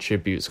some of the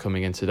tributes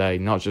coming in today,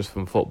 not just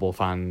from football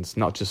fans,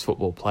 not just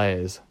football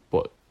players,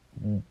 but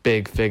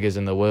big figures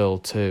in the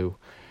world too.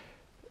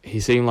 He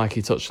seemed like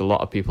he touched a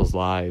lot of people's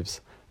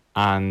lives,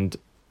 and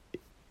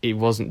he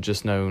wasn't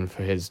just known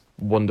for his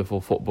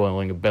wonderful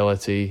footballing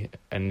ability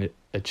and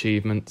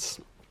achievements.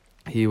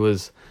 He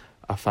was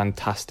a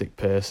fantastic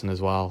person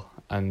as well,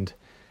 and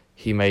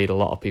he made a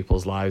lot of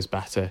people's lives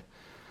better.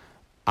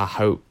 I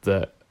hope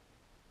that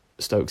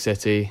Stoke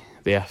City,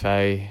 the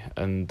FA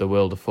and the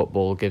world of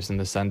football gives him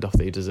the send-off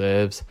that he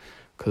deserves,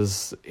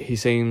 because he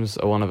seems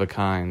a one of a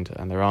kind,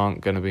 and there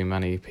aren't going to be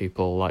many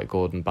people like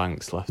Gordon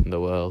Banks left in the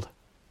world.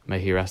 May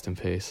he rest in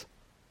peace.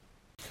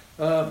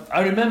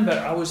 I remember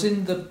I was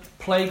in the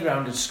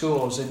playground at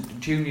schools,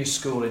 in junior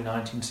school in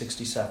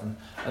 1967,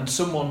 and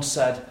someone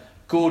said,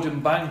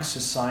 Gordon Banks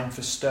has signed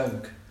for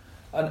Stoke.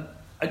 And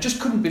I just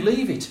couldn't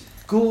believe it.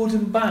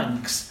 Gordon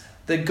Banks,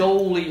 the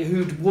goalie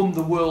who'd won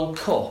the World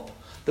Cup,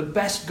 the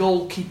best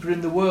goalkeeper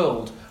in the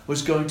world,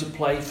 was going to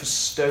play for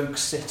Stoke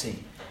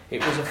City.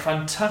 It was a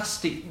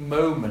fantastic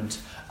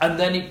moment, and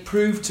then it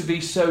proved to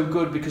be so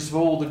good because of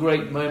all the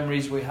great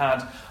memories we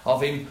had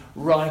of him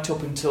right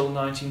up until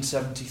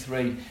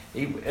 1973,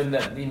 and the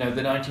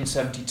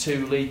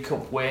 1972 League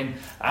Cup win,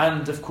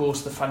 and of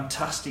course the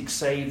fantastic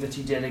save that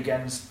he did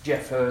against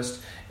Jeff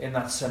Hurst in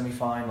that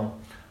semi-final.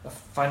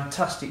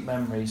 Fantastic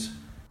memories.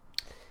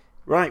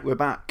 Right, we're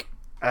back.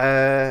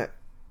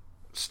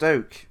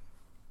 Stoke.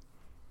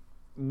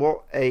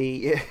 What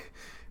a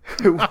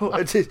what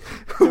a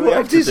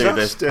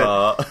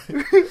disaster!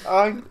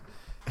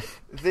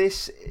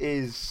 This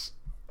is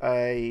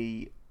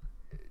a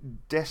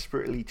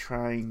desperately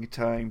trying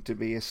time to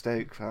be a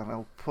Stoke fan.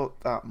 I'll put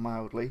that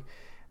mildly.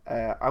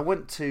 I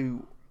went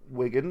to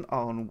Wigan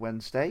on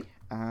Wednesday,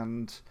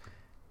 and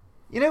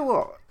you know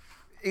what?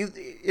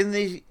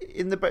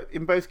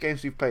 In both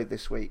games we've played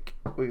this week,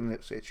 Wigan and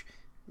Ipswich,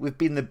 we've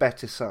been the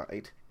better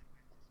side.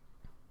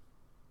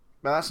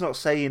 But that's not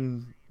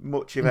saying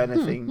much of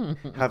anything,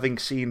 having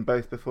seen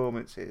both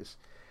performances.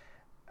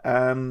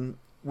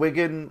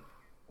 Wigan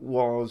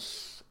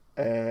was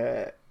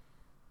a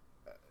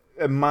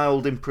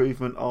mild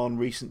improvement on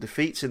recent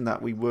defeats in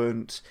that we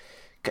weren't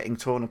getting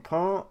torn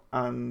apart,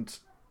 and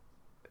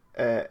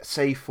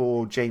save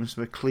for James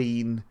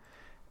McLean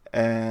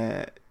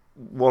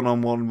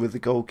one-on-one with the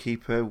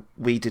goalkeeper,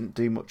 we didn't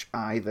do much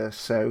either.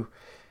 So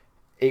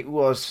it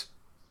was...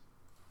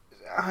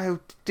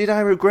 Did I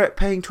regret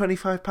paying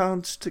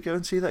 £25 to go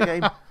and see that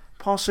game?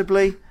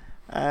 Possibly.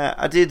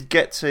 I did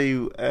get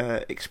to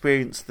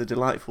experience the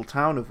delightful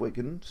town of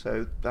Wigan,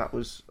 so that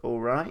was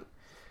all right.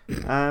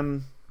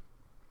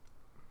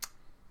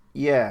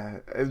 Yeah,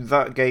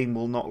 that game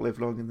will not live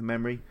long in the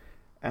memory.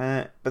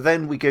 But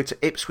then we go to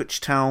Ipswich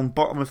Town,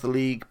 bottom of the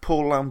league.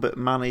 Paul Lambert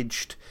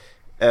managed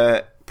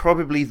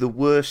probably the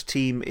worst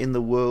team in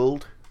the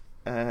world.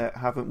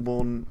 Haven't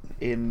won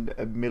in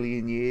a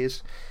million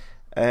years.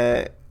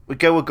 We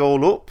go a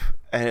goal up,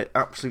 an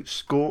absolute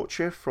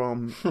scorcher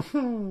from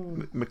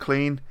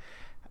McLean,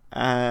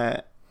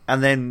 and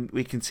then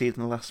we concede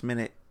in the last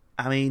minute.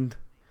 I mean,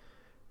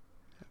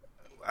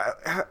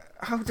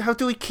 how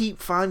do we keep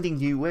finding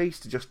new ways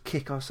to just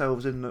kick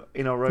ourselves in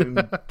our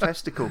own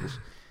testicles?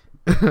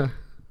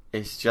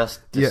 It's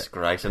just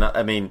disgrace. And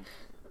I mean,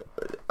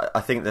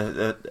 I think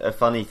a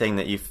funny thing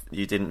that you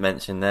didn't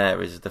mention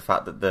there is the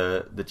fact that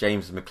the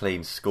James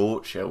McLean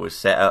scorcher was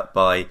set up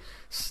by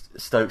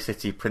Stoke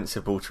City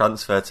principal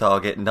transfer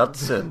target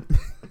Knudsen.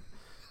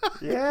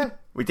 Yeah,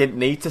 we didn't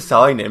need to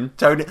sign him.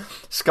 Tony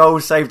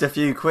Scholes saved a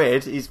few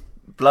quid. He's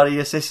bloody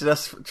assisted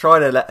us, try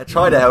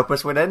to help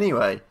us win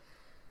anyway.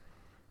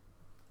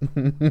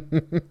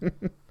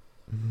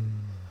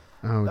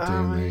 Oh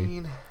dear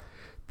me!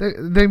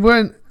 They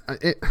weren't.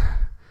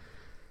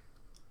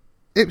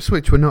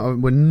 Ipswich were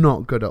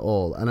not good at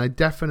all, and I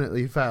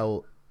definitely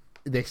felt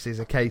this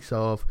is a case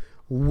of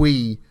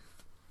we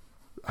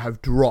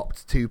have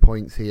dropped 2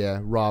 points here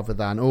rather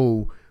than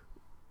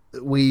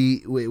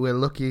we're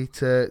lucky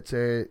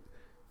to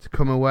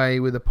come away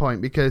with a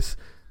point, because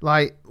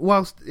like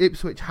whilst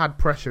Ipswich had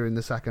pressure in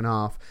the second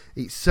half,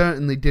 it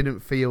certainly didn't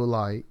feel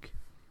like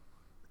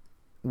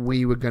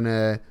we were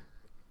gonna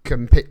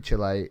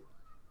capitulate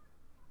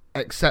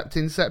except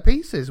in set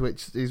pieces,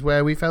 which is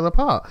where we fell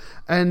apart,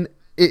 and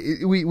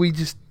we've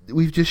just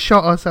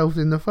shot ourselves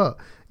in the foot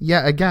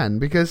yet again,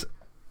 because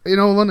in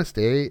all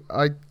honesty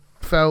I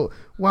felt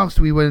whilst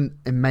we weren't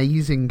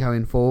amazing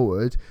going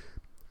forward,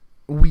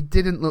 we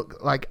didn't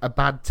look like a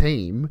bad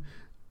team,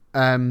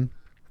 or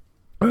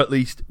at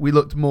least we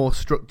looked more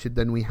structured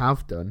than we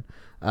have done.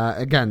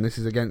 Again, this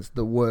is against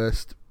the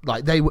worst.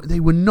 Like they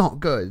were not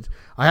good.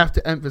 I have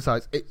to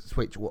emphasise,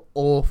 Ipswich were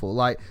awful.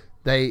 Like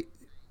their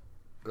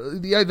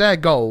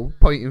goal,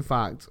 point in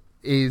fact,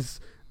 is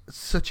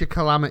such a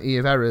calamity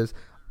of errors.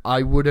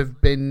 I wouldn't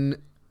have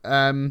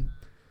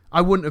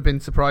been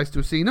surprised to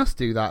have seen us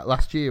do that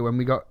last year when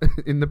we got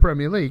in the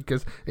Premier League,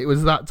 because it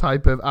was that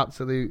type of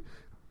absolute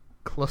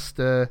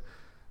cluster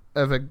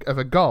of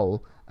a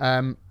goal.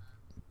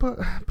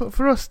 But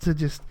for us to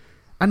just,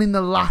 and in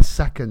the last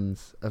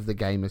seconds of the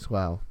game as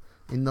well,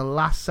 in the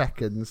last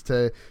seconds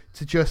to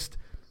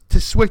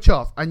switch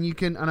off, and you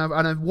can, and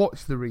I've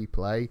watched the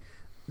replay,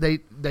 they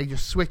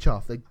just switch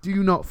off. They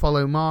do not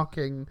follow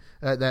marking.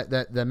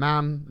 Their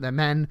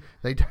men.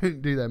 They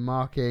don't do their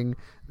marking.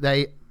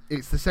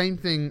 It's the same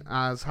thing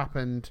as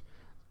happened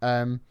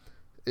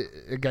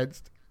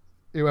against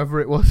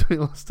whoever it was we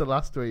lost to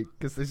last week,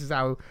 because this is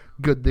how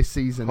good this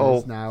season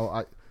is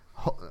now.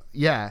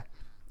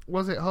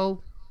 Was it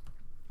Hull?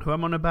 Who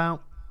I'm on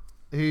about?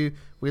 Who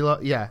we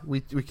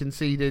we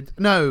conceded?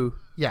 No,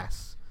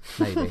 yes,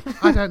 maybe.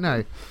 I don't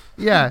know.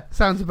 Yeah,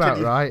 sounds about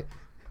right.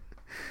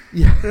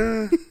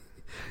 Yeah,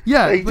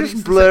 yeah. They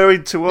just blur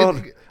into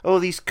one. All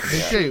these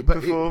shit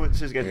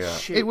performances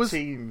against shit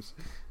teams.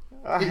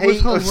 I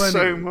hate us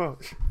so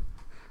much.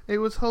 It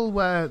was Hull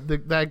where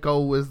their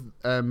goal was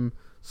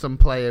some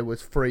player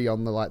was free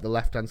on the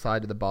left hand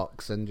side of the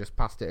box and just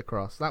passed it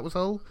across. That was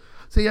Hull.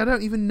 See, I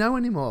don't even know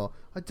anymore.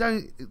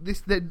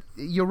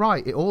 You're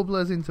right. It all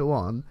blurs into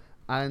one,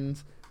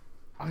 and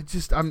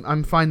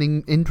I'm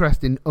finding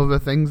interest in other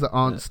things that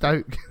aren't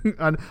Stoke,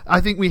 and I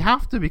think we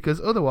have to,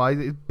 because otherwise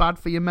it's bad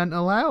for your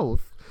mental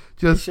health.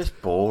 It's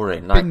just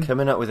boring.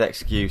 Coming up with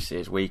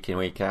excuses week in,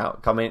 week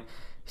out.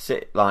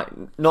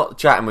 Not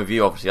chatting with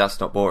you. Obviously, that's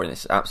not boring.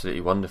 It's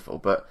absolutely wonderful,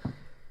 but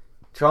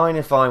trying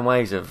to find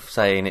ways of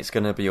saying it's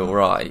going to be all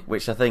right,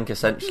 which I think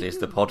essentially is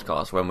the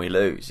podcast when we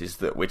lose, is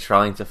that we're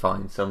trying to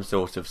find some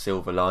sort of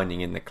silver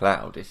lining in the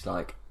cloud. It's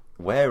like,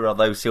 where are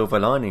those silver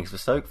linings for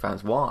Stoke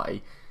fans?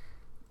 Why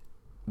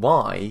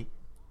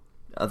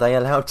are they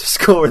allowed to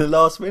score in the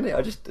last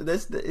minute?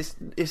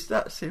 It's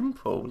that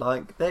simple.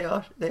 Like, they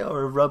are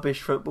a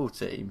rubbish football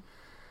team,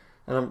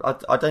 and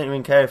I don't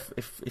even care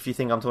if you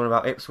think I'm talking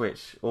about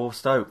Ipswich or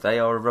Stoke. They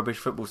are a rubbish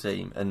football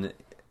team, and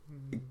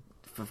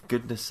for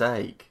goodness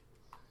sake.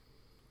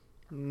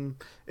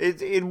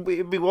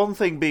 It'd be one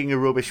thing being a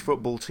rubbish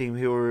football team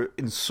who are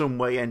in some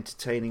way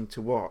entertaining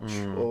to watch,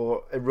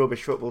 or a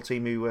rubbish football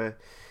team who are,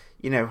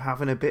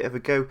 having a bit of a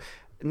go.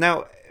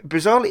 Now,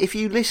 bizarrely, if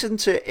you listen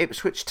to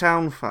Ipswich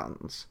Town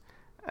fans,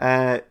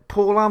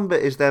 Paul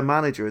Lambert is their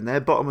manager and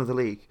they're bottom of the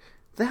league.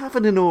 They're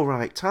having an all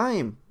right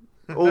time,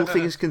 all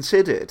things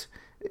considered.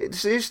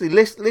 Seriously,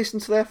 listen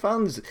to their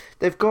fans.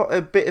 They've got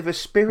a bit of a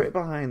spirit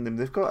behind them.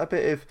 They've got a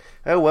bit of,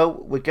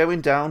 we're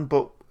going down,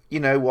 but you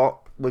know what?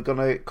 We're going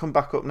to come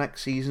back up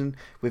next season.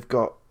 We've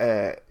got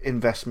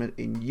investment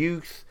in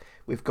youth.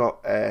 We've got,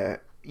 a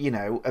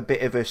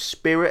bit of a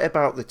spirit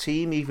about the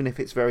team, even if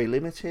it's very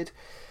limited.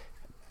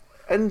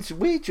 And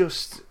we're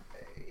just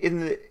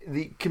in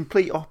the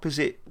complete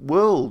opposite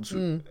worlds.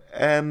 But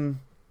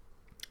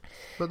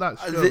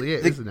that's surely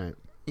isn't it?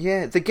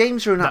 Yeah, the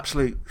games are an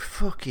absolute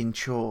fucking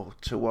chore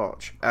to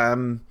watch.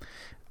 I'm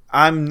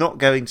not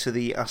going to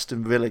the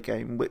Aston Villa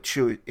game, which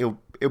it'll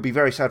be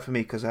very sad for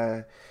me, because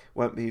I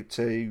won't be able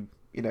to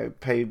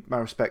pay my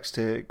respects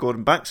to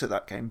Gordon Banks at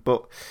that game.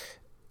 But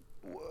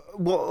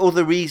what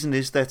other reason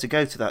is there to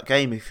go to that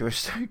game if you're a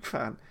Stoke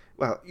fan?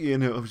 Well,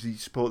 obviously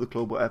support the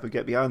club, whatever,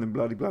 get behind them,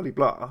 blah, blah, blah,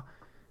 blah.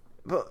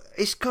 But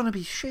it's going to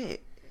be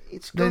shit.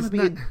 It's going to be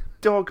a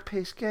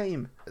dog-piss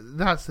game.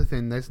 That's the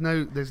thing. There's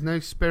no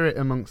spirit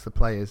amongst the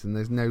players, and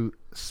there's no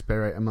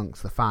spirit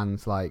amongst the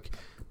fans. Like,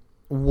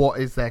 what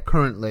is there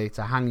currently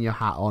to hang your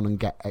hat on and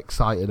get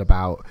excited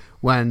about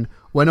when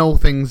all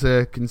things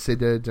are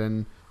considered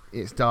and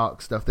it's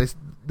dark stuff?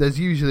 There's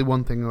usually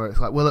one thing where it's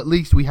like, well, at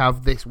least we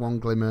have this one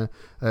glimmer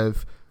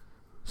of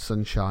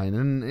sunshine,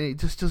 and it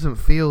just doesn't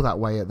feel that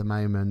way at the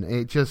moment.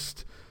 It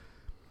just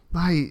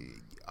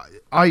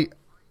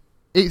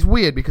it's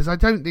weird, because I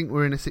don't think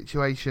we're in a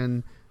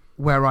situation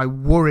where I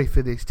worry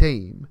for this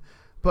team,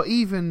 but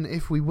even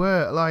if we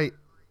were, I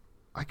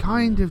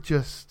kind of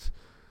just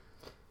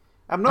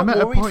I'm not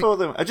worried for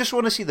them. I just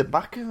want to see the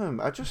back of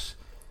them.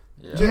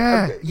 You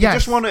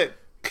just want to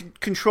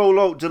control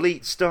alt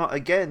delete start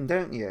again,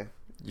 don't you?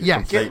 Yeah,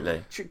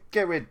 completely.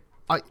 Get rid.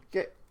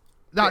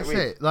 That's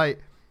it.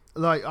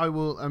 Like I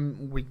will.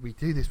 We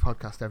do this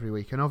podcast every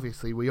week, and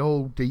obviously we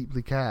all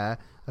deeply care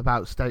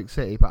about Stoke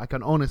City. But I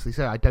can honestly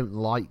say I don't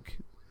like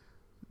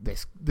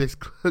this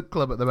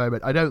club at the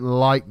moment. I don't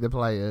like the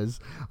players.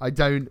 I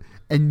don't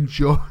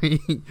enjoy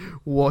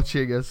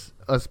watching us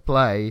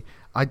play.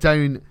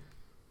 There's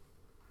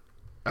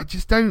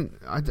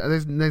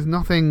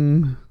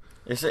nothing.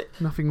 Is it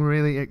nothing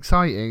really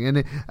exciting?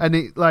 And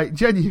it like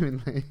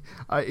genuinely,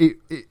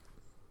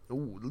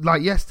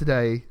 like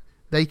yesterday.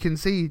 They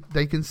conceded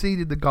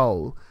the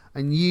goal,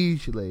 and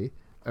usually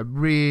a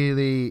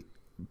really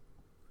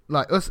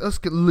like us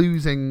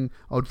losing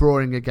or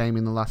drawing a game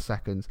in the last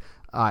seconds,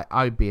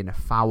 I'd be in a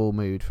foul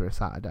mood for a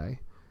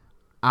Saturday,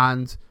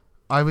 and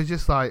I was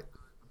just like,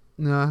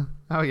 no,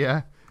 oh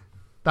yeah,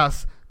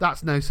 that's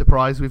no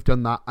surprise. We've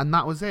done that, and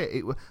that was it.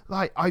 It was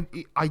like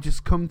I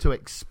just come to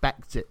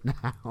expect it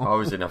now. I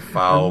was in a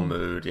foul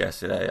mood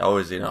yesterday.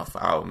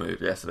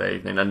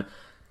 Evening, and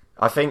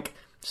I think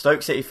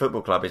Stoke City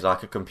Football Club is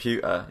like a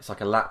computer. It's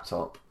like a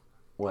laptop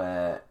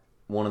where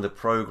one of the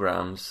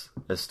programs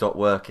has stopped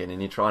working,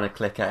 and you're trying to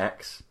click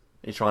X,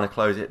 you're trying to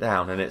close it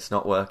down, and it's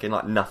not working.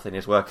 Like, nothing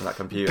is working on that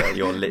computer.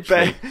 You're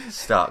literally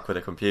stuck with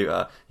a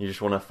computer. You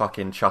just want to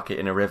fucking chuck it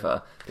in a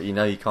river, but you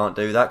know you can't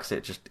do that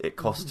because it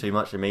costs too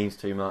much. It means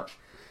too much.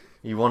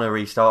 you want to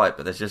restart it,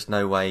 but there's just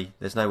no way.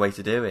 There's no way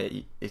to do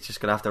it. It's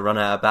just going to have to run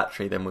out of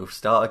battery. Then we'll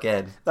start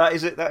again. That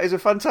is a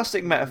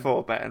fantastic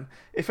metaphor, Ben.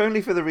 If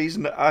only for the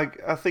reason that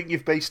I think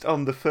you've based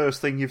on the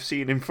first thing you've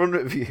seen in front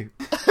of you.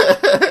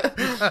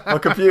 My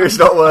computer's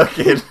not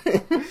working.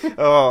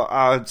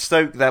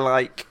 Stoke, they're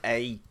like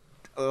a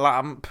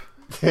lamp.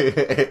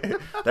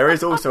 There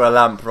is also a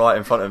lamp right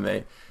in front of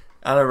me,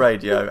 and a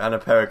radio, and a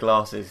pair of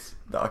glasses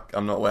that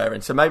I'm not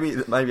wearing. So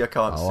maybe I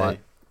can't see.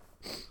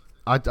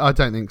 I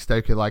don't think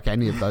Stoke are like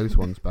any of those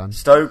ones, Ben.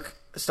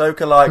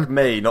 Stoke are like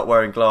me, not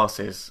wearing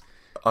glasses.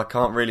 I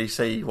can't really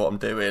see what I'm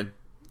doing.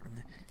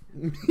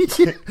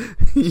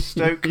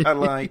 Stoke are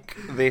like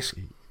this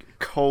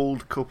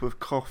cold cup of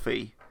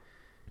coffee.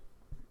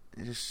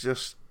 It's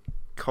just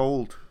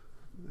cold.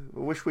 I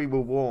wish we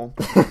were warm.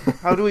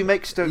 How do we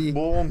make Stoke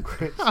warm,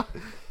 Chris? Do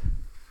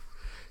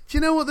you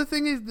know what the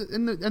thing is?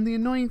 And the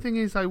annoying thing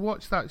is, I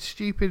watched that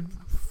stupid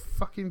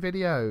fucking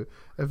video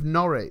of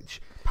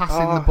Norwich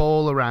passing the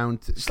ball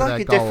around to their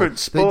like a goal different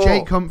sport. that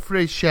Jake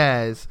Humphries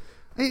shares.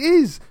 It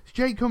is.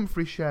 Jake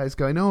Humphries shares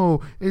going,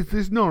 is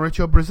this Norwich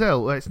or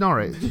Brazil? Well, it's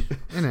Norwich,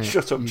 isn't it?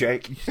 Shut up,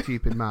 Jake. You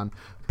stupid man.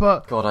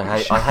 But God, I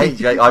hate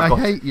Jake. I've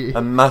hate you.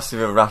 A massive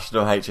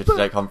irrational hatred to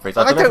Jake Humphries.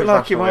 I don't know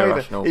like if it's him rational or either.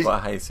 irrational, but I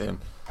hate him.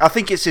 I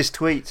think it's his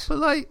tweets. But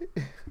like,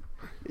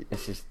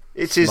 it's his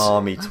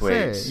smarmy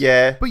tweets.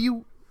 Yeah. But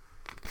you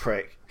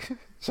prick.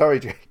 Sorry,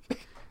 Jake.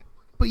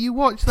 But you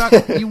watch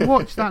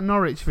that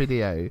Norwich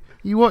video.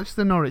 You watch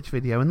the Norwich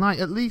video, and like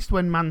at least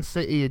when Man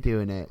City are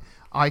doing it,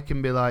 I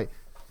can be like,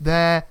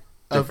 they're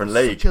different of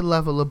league. Such a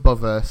level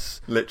above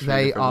us.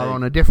 Literally they are league.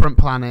 on a different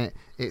planet.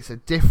 It's a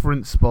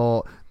different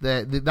sport.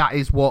 That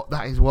is what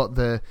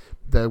the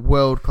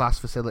world class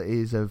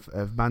facilities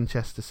of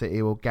Manchester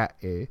City will get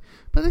you.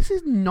 But this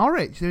is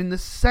Norwich. They're in the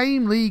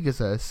same league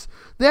as us.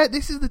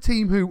 This is the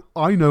team who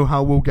I know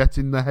how we'll get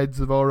in the heads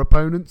of our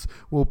opponents.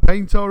 We'll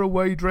paint our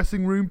away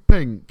dressing room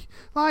pink.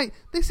 Like,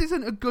 this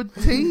isn't a good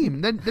team.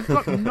 They've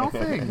got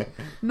nothing.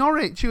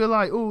 Norwich, who are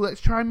like,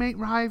 let's try and make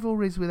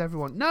rivalries with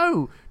everyone.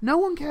 No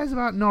one cares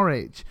about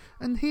Norwich.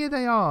 And here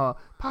they are,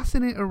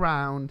 passing it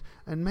around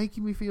and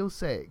making me feel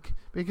sick.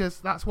 Because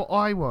that's what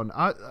I want.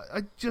 I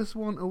just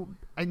want to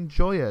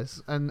enjoy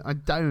us, and I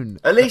don't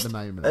at the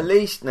moment. At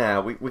least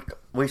now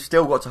we've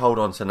still got to hold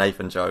on to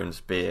Nathan Jones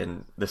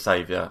being the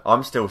saviour.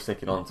 I'm still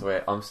sticking on to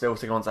it. I'm still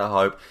sticking on to that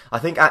hope. I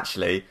think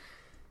actually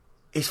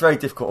it's very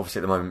difficult,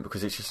 obviously, at the moment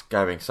because it's just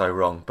going so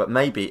wrong. But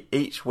maybe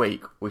each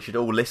week we should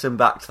all listen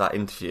back to that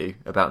interview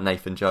about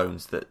Nathan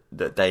Jones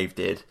that Dave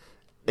did.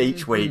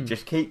 Each week,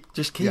 just keep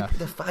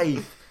the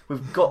faith.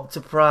 We've got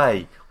to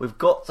pray. We've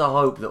got to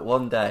hope that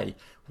one day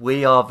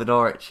we are the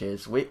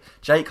Norwiches.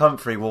 Jake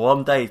Humphrey will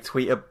one day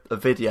tweet a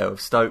video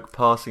of Stoke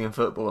passing in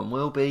football, and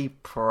we'll be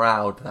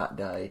proud that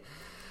day.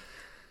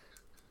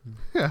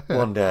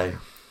 One day.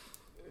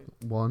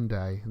 One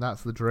day.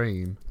 That's the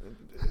dream.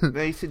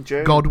 Nathan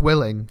Jones. God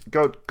willing.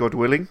 God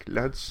willing,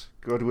 lads.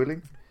 God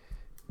willing.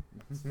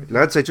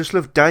 Lads, I just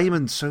love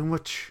diamonds so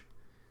much.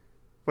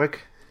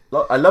 Like,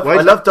 I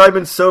love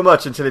diamonds so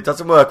much until it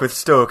doesn't work with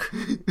Stoke.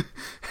 You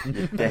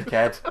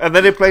dickhead. And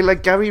then they play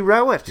like Gary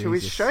Rowett, who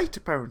is shite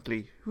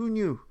apparently. Who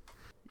knew?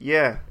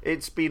 Yeah,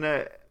 it's been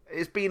a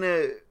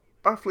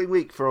baffling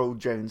week for old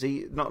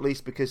Jonesy, not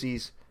least because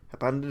he's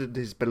abandoned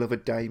his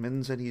beloved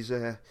diamonds and he's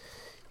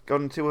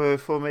gone to a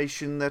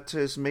formation that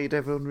has made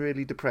everyone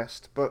really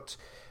depressed. But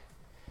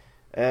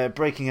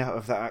breaking out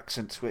of that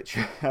accent, which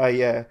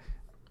I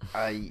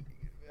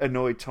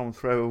annoyed Tom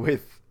Thrower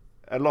with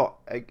a lot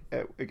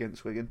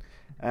against Wigan.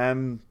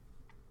 Another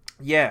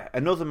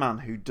man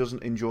who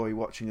doesn't enjoy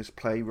watching us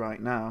play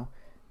right now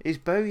is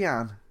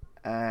Bojan.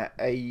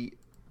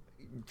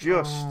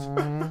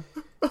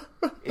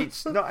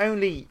 It's not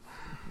only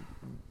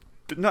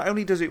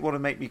does it want to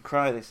make me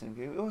cry this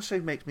interview, it also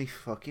makes me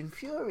fucking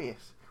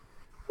furious.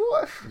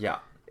 What? Yeah.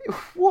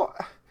 What?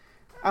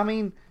 I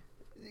mean,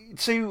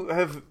 to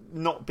have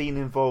not been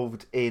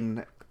involved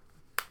in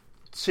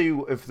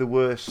two of the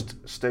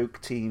worst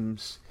Stoke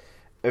teams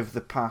of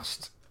the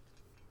past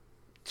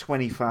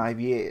 25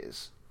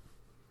 years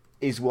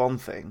is one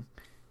thing.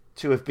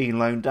 To have been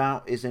loaned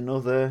out is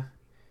another.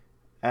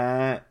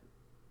 But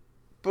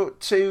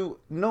to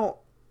not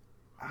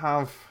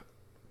have...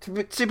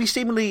 To be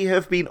seemingly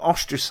have been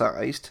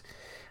ostracised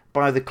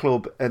by the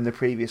club and the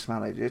previous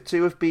manager,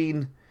 to have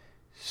been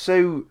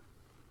so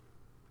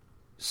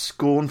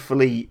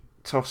scornfully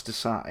tossed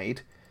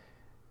aside,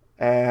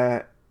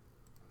 for...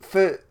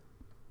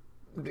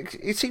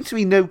 It seems to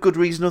be no good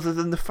reason other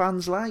than the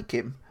fans like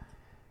him.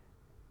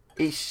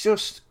 It's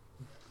just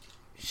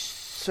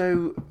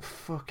so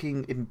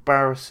fucking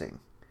embarrassing.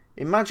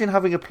 Imagine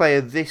having a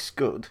player this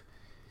good,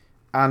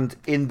 and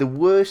in the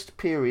worst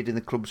period in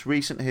the club's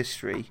recent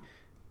history,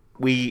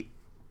 we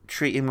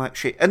treat him like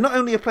shit. And not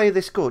only a player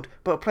this good,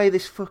 but a player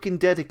this fucking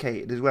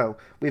dedicated as well.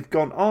 We've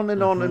gone on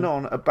and on and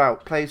on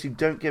about players who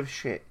don't give a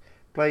shit,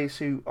 players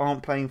who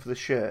aren't playing for the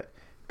shirt,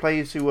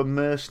 players who are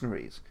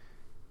mercenaries.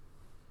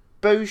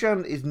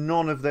 Bojan is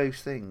none of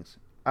those things.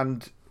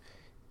 And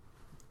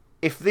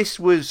if this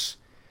was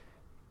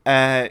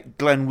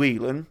Glenn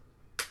Whelan,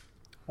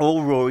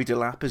 or Rory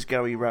Delap, as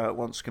Gary Rowett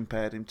once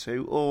compared him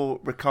to, or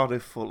Ricardo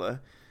Fuller,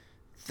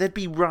 there'd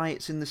be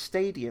riots in the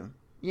stadium.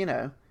 You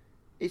know,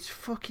 it's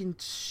fucking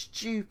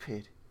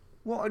stupid.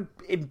 What an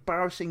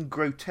embarrassing,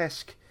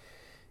 grotesque,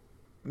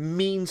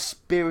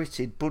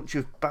 mean-spirited bunch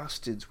of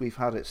bastards we've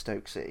had at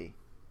Stoke City.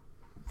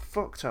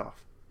 Fucked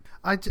off.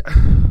 I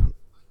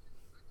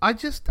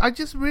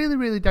just really,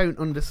 really don't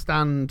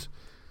understand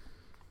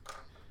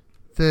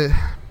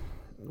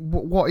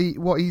what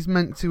he's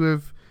meant to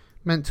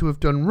have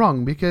done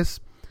wrong, because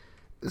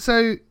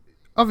so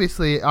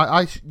obviously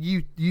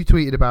you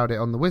tweeted about it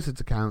on the Wizards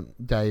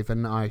account, Dave,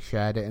 and I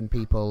shared it, and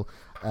people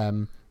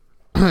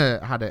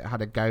had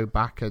a go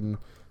back and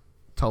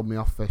told me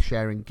off for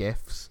sharing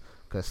GIFs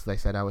because they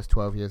said I was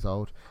 12 years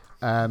old.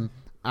 But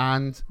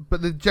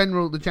the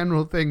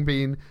general thing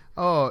being,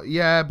 oh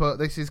yeah, but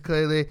this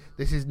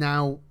is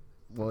now,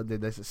 well,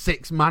 there's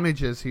 6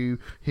 managers who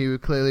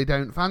clearly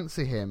don't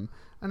fancy him,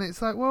 and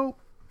it's like, well,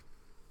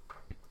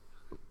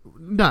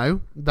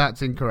 no,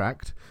 that's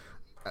incorrect.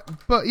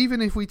 But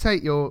even if we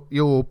take your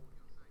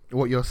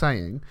what you're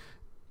saying,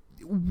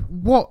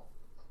 what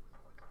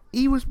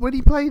he was when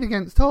he played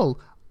against Hull,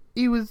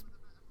 he was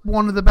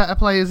one of the better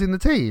players in the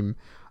team.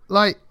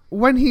 Like,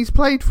 when he's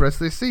played for us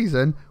this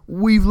season,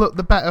 we've looked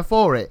the better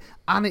for it,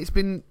 and it's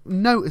been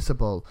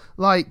noticeable.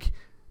 Like,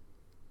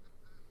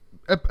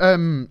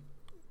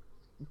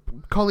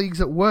 colleagues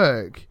at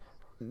work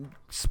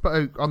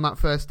spoke on that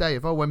first day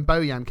of, when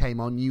Bojan came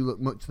on, you look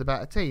much the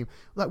better team.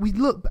 Like,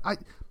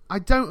 I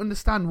don't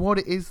understand what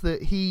it is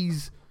that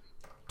he's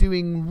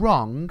doing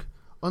wrong,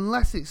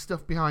 unless it's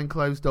stuff behind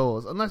closed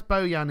doors. Unless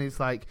Bojan is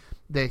like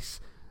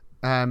this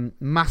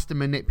master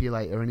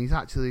manipulator, and he's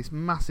actually this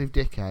massive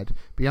dickhead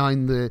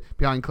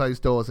behind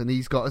closed doors, and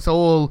he's got us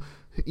all,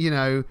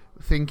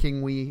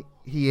 thinking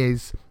he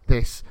is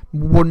this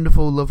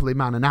wonderful, lovely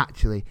man, and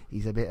actually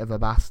he's a bit of a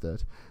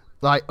bastard.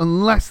 Like,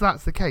 unless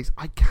that's the case,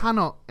 I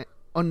cannot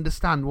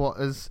understand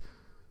what's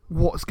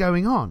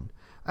going on.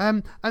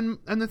 And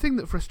the thing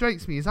that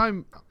frustrates me is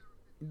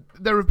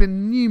there have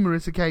been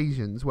numerous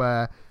occasions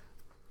where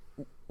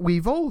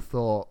we've all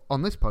thought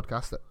on this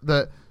podcast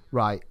that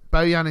right,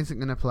 Bojan isn't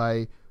going to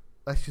play,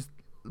 let's just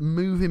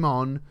move him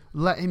on,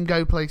 let him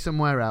go play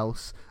somewhere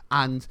else,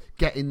 and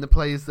get in the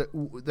players that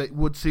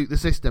would suit the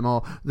system,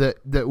 or that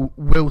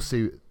will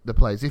suit the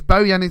players. If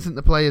Bojan isn't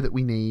the player that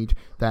we need,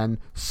 then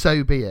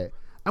so be it.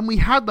 And we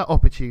had that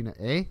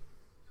opportunity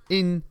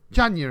in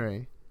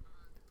January,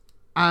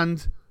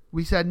 and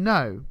we said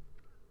no.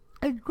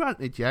 And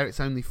granted, yeah, it's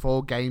only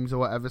 4 games or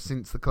whatever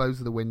since the close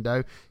of the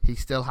window. He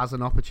still has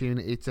an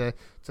opportunity to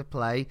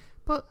play.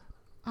 But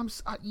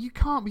you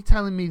can't be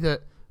telling me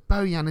that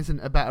Bojan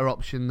isn't a better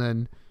option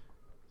than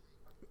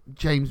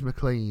James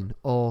McLean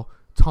or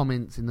Tom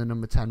Ince in the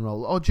number 10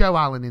 role, or Joe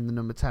Allen in the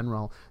number 10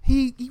 role.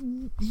 He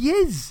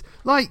is.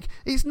 Like,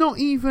 it's not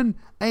even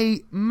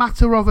a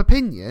matter of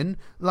opinion.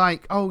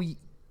 Like,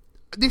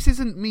 this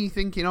isn't me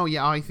thinking,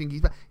 I think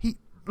he's better. He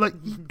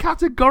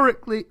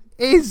categorically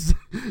is.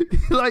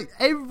 Like,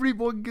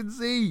 everyone can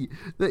see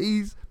that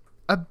he's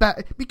a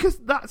better, because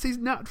that's his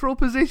natural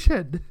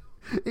position.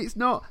 It's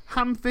not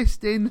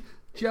ham-fisting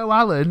Joe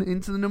Allen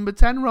into the number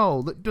 10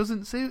 role that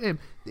doesn't suit him.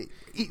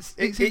 It's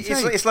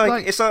insane. It's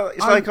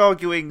like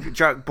arguing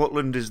Jack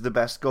Butland is the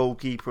best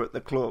goalkeeper at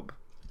the club.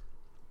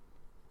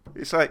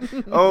 It's like,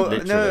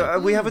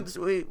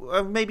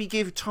 maybe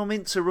give Tom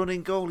Ince a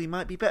running goal. He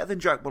might be better than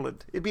Jack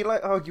Butland. It'd be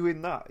like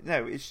arguing that.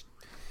 No, it's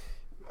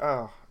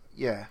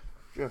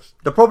just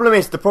the problem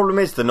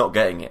is they're not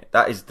getting it.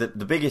 That is the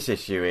biggest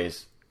issue.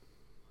 Is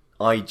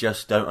I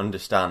just don't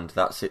understand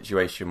that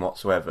situation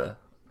whatsoever.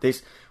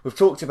 We've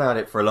talked about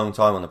it for a long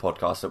time on the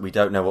podcast, that we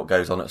don't know what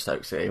goes on at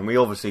Stoke City, and we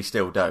obviously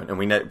still don't, and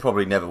we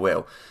probably never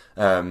will.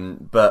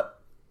 But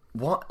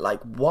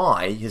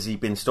why has he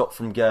been stopped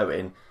from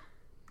going?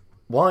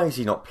 Why is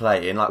he not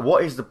playing? Like,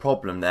 what is the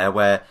problem there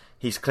where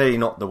he's clearly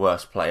not the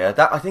worst player?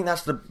 I think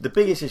that's the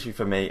biggest issue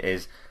for me,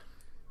 is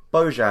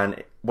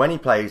Bojan, when he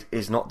plays,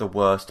 is not the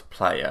worst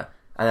player.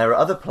 And there are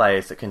other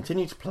players that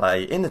continue to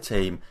play in the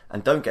team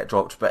and don't get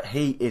dropped, but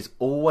he is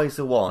always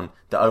the one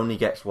that only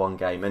gets 1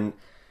 game. And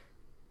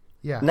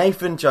yeah.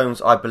 Nathan Jones,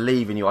 I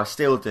believe in you. I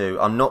still do.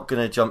 I'm not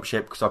going to jump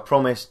ship, because I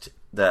promised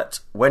that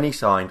when he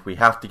signed, we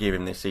have to give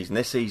him this season.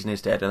 This season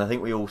is dead, and I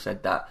think we all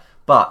said that.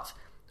 But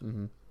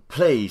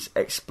please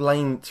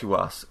explain to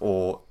us,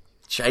 or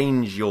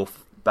change your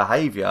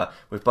behaviour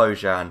with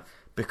Bojan,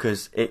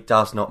 because it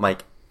does not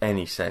make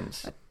any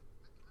sense.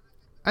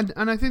 And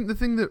I think the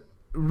thing that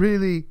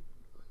really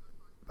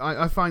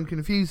I find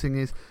confusing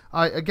is,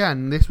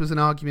 this was an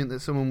argument that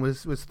someone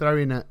was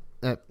throwing at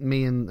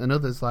me and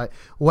others, like,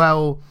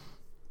 well,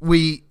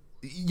 we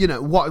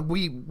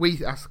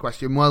asked the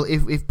question, well,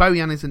 if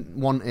Bojan isn't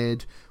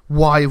wanted,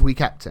 why have we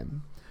kept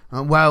him?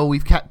 Well,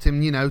 we've kept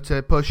him,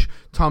 to push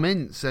Tom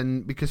Ince,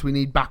 and because we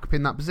need backup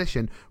in that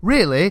position.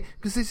 Really?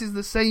 Because this is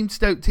the same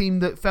Stoke team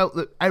that felt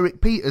that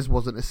Eric Peters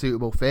wasn't a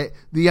suitable fit,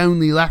 the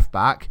only left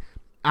back,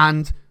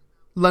 and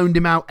loaned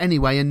him out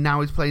anyway, and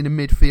now he's playing a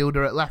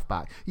midfielder at left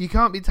back. You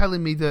can't be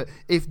telling me that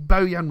if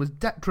Bojan was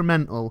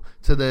detrimental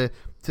to the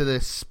to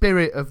the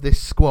spirit of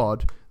this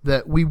squad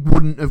that we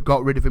wouldn't have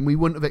got rid of him. We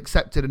wouldn't have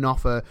accepted an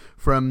offer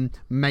from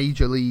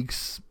Major League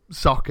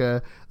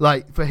Soccer,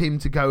 like, for him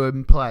to go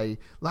and play.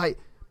 Like,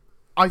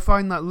 I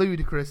find that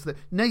ludicrous that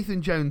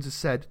Nathan Jones has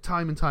said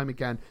time and time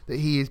again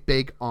that he is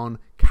big on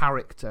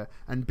character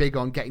and big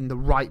on getting the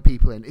right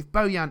people in. If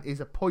Bojan is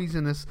a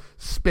poisonous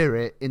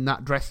spirit in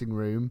that dressing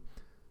room,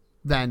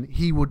 then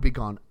he would be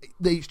gone.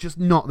 It's just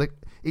not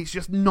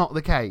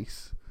the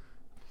case.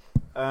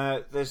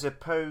 There's a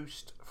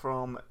post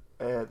from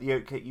the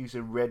Oatkit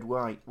user Red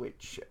White,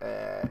 which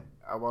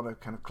I want to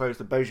kind of close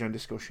the Bojan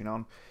discussion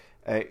on.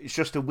 It's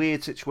just a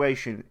weird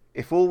situation.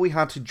 If all we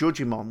had to judge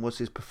him on was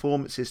his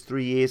performances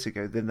 3 years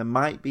ago, then there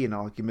might be an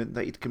argument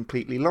that he'd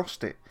completely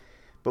lost it.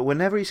 But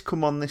whenever he's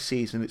come on this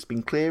season, it's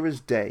been clear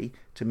as day,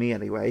 to me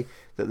anyway,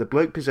 that the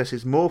bloke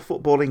possesses more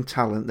footballing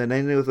talent than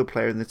any other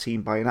player in the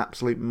team by an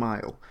absolute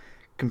mile.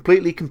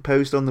 Completely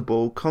composed on the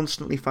ball,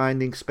 constantly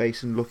finding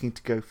space and looking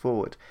to go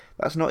forward.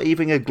 That's not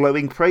even a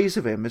glowing praise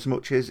of him as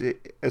much as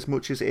it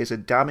is a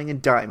damning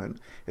indictment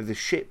of the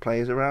shit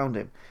players around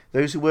him.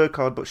 Those who work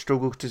hard but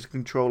struggle to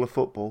control a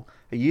football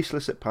are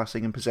useless at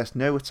passing and possess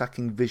no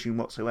attacking vision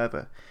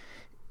whatsoever.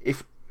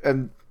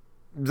 And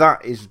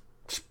that is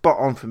spot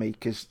on for me,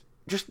 because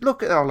just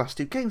look at our last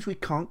 2 games. We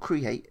can't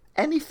create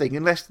anything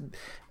unless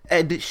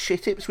a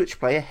shit Ipswich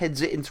player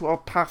heads it into our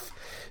path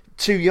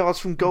 2 yards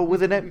from goal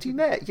with an empty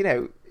net. You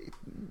know,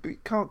 we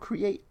can't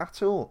create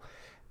at all.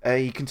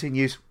 He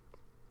continues,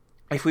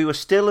 if we were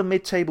still a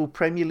mid-table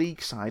Premier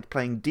League side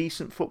playing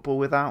decent football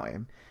without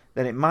him,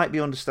 then it might be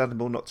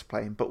understandable not to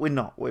play him. But we're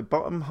not. We're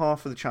bottom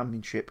half of the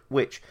Championship,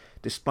 which,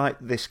 despite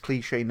this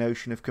cliche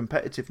notion of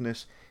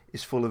competitiveness,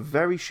 is full of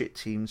very shit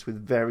teams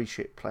with very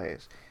shit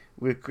players.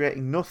 We're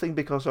creating nothing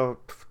because our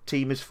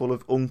team is full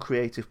of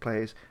uncreative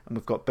players and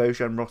we've got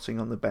Bojan rotting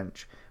on the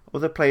bench.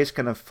 Other players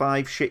can have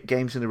 5 shit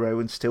games in a row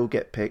and still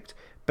get picked.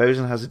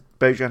 Bojan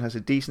has a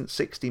decent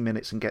 60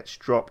 minutes and gets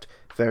dropped.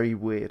 Very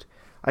weird.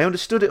 I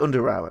understood it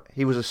under Rowett.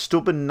 He was a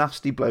stubborn,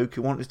 nasty bloke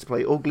who wanted to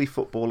play ugly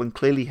football and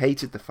clearly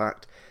hated the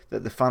fact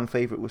that the fan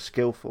favourite was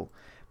skillful.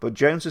 But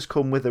Jones has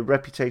come with a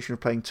reputation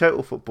of playing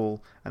total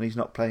football and he's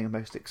not playing the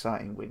most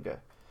exciting winger.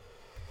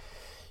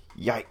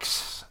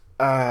 Yikes.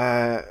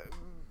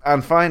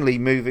 And finally,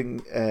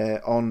 moving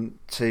on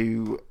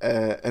to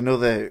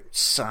another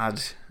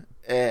sad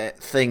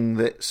thing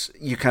that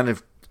you kind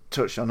of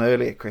touched on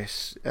earlier,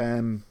 Chris.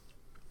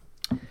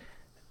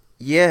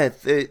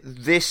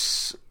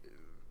 This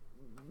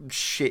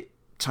shit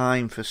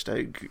time for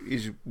Stoke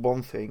is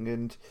one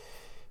thing,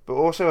 but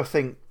also I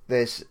think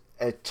there's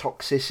a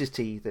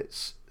toxicity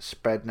that's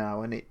spread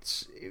now, and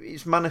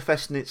it's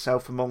manifesting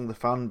itself among the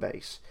fan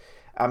base.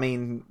 I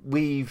mean,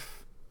 we've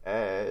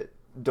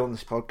done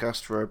this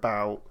podcast for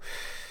about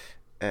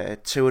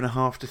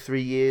 2.5 to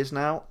 3 years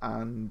now,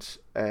 and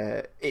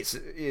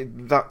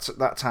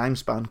that time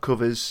span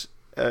covers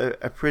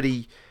a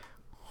pretty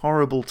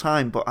horrible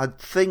time. But I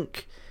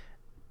think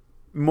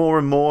more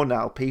and more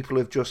now people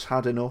have just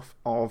had enough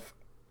of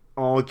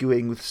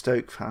arguing with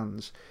Stoke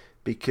fans,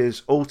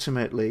 because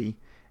ultimately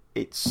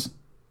it's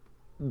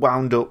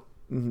wound up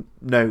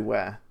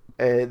nowhere.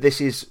 This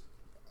is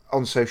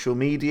on social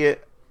media.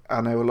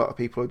 I know a lot of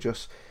people are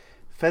just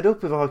fed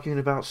up of arguing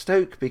about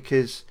Stoke,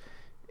 because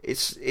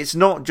it's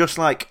not just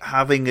like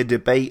having a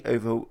debate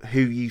over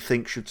who you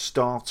think should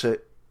start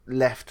at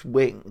left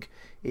wing.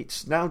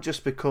 It's now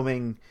just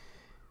becoming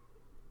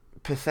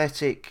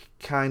pathetic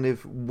kind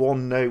of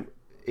one-note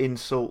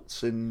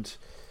insults, and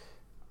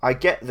I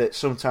get that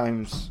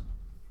sometimes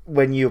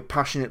when you're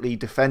passionately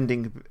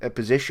defending a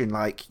position,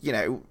 like, you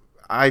know,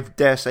 I've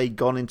dare say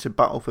gone into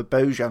battle for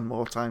Bojan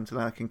more times than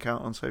I can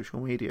count on social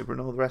media and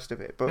all the rest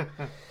of it, but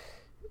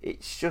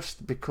it's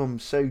just become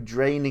so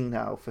draining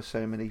now for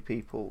so many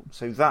people.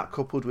 So that,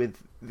 coupled with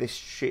this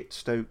shit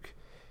Stoke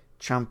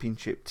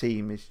Championship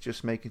team, is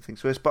just making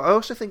things worse. But I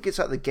also think it's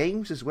at the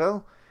games as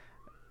well.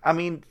 I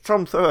mean,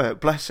 Tom Thrower,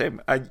 bless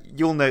him,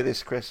 you'll know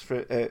this, Chris.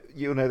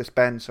 You'll know this,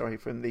 Ben. Sorry,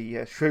 from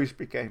the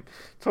Shrewsbury game.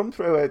 Tom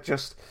Thrower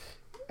just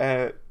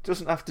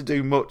doesn't have to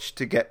do much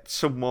to get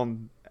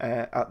someone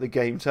at the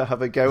game to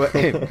have a go at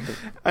him.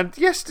 And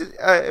yesterday,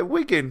 at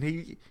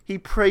Wigan, he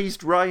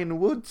praised Ryan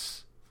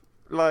Woods,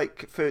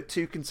 like, for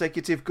 2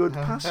 consecutive good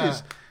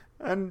passes.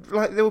 And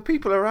like, there were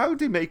people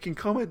around him making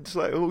comments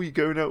like, "Oh, you're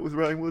going out with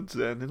Ryan Woods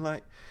then?" And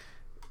like,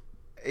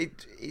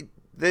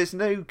 there's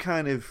no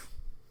kind of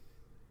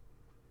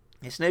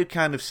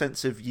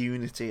sense of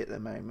unity at the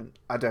moment,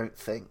 I don't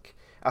think.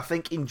 I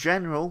think in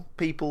general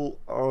people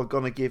are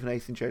going to give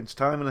Nathan Jones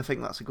time, and I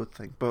think that's a good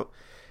thing. But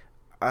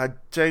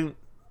I'm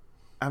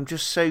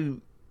just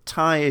so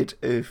tired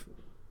of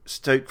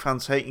Stoke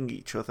fans hating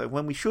each other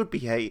when we should be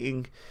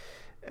hating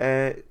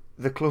the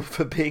club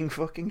for being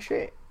fucking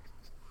shit.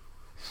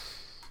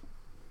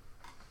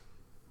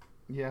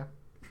 Yeah.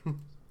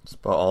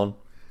 Spot on.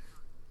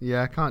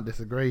 Yeah, I can't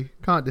disagree.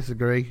 I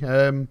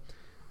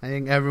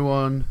think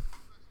everyone,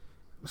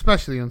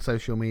 especially on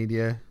social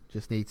media,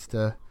 just needs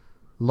to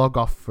log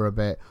off for a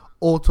bit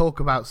or talk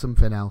about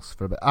something else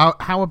for a bit.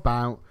 How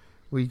about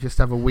we just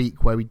have a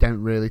week where we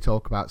don't really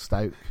talk about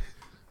Stoke,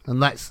 and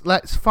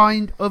let's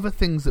find other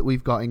things that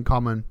we've got in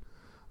common,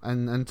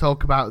 and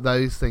talk about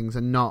those things,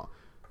 and not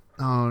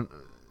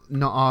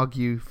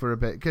argue for a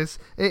bit, because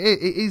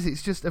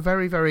it's just a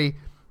very, very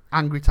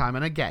angry time,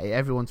 and I get it.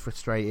 Everyone's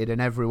frustrated, and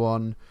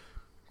everyone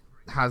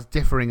has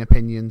differing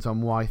opinions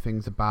on why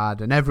things are bad,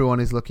 and everyone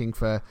is looking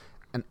for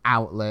an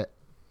outlet.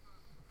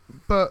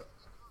 But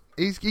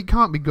it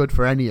can't be good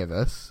for any of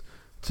us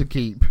to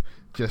keep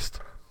just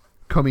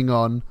coming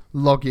on,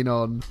 logging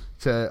on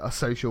to a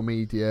social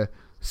media,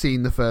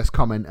 seeing the first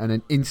comment, and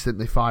then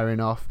instantly firing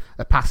off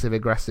a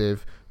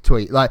passive-aggressive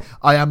tweet. Like,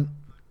 I'm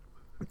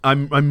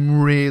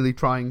really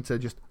trying to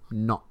just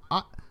not.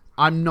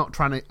 I'm not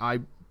trying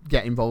to.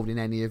 Get involved in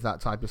any of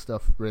that type of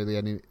stuff really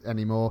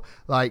anymore.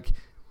 Like,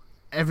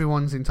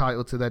 everyone's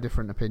entitled to their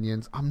different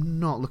opinions.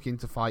 I'm not looking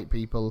to fight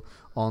people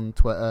on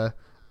Twitter,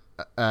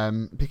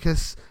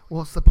 because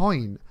what's the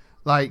point?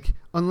 Like,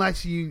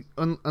 unless you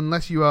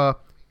are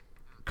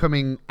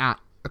coming at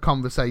a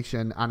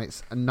conversation and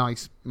it's a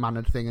nice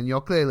mannered thing, and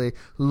you're clearly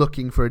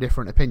looking for a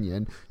different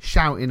opinion,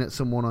 shouting at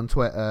someone on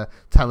Twitter,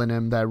 telling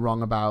them they're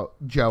wrong about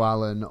Joe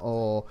Allen,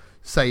 or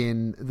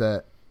saying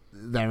that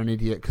they're an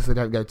idiot because they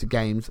don't go to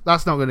games,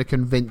 that's not going to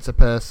convince a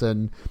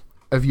person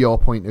of your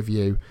point of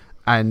view,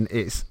 and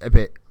it's a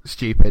bit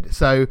stupid.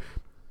 So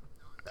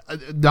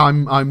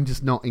I'm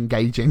just not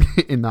engaging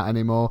in that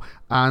anymore,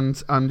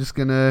 and I'm just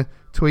going to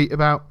tweet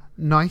about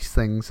nice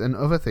things and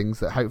other things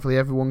that hopefully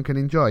everyone can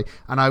enjoy.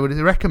 And I would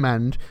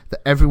recommend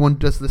that everyone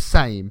does the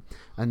same,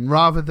 and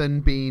rather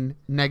than being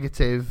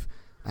negative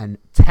and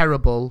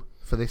terrible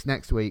for this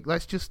next week,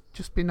 let's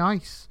just be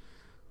nice.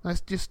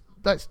 Let's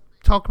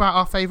talk about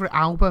our favourite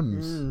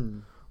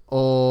albums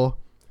or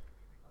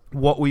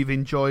what we've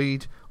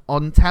enjoyed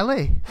on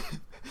telly.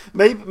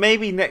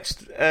 Maybe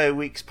next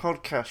week's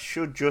podcast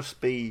should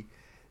just be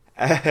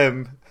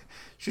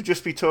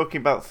talking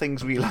about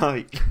things we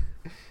like.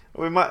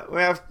 We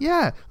have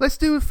let's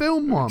do a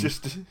film one.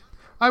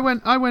 I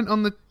went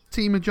on the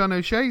Team of John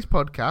O'Shea's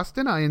podcast,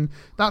 didn't I? And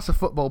that's a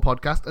football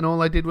podcast, and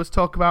all I did was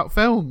talk about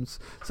films.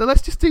 So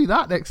let's just do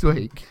that next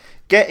week.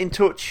 Get in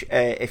touch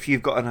if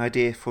you've got an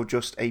idea for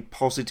just a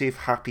positive,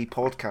 happy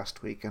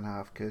podcast we can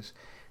have, because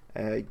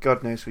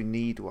God knows we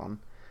need one.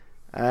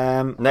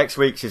 Next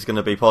week's is going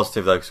to be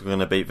positive, though, because we're going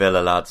to beat Villa,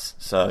 lads.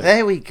 So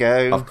there we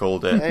go. I've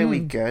called it. There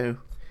we go.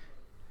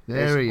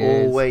 There he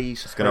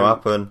is. It's going to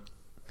happen.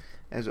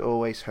 There's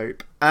always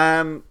hope.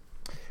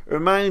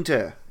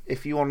 Reminder: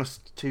 if you want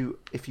to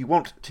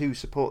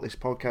support this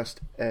podcast,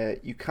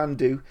 you can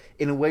do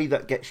in a way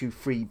that gets you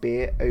free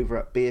beer over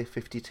at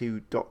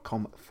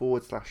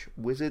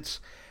beer52.com/wizards,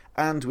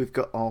 and we've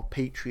got our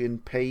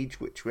Patreon page,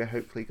 which we're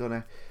hopefully going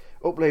to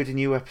upload a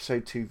new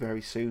episode to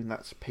very soon.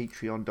 That's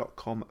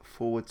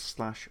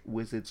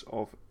patreon.com/wizards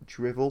of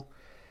drivel.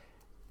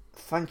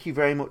 Thank you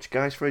very much,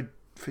 guys, for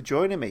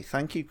joining me.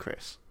 Thank you,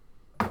 Chris.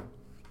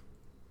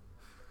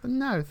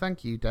 No,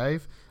 thank you,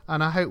 Dave,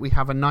 and I hope we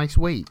have a nice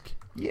week.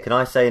 Yeah. Can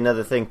I say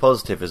another thing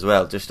positive as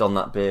well, just on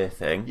that beer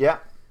thing? Yeah.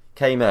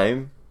 Came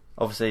home.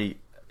 Obviously,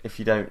 if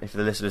the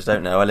listeners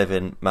don't know, I live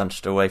in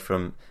Manchester, away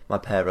from my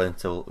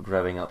parental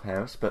growing up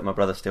house, but my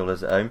brother still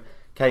lives at home.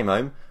 Came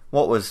home.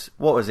 What was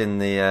in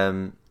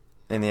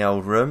the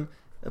old room?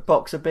 A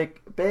box of big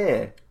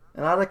beer,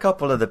 and I had a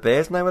couple of the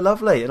beers, and they were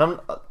lovely. And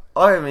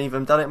I haven't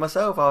even done it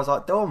myself. I was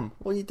like, Dom,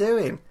 what are you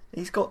doing?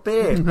 He's got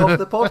beer off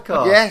the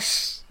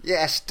podcast.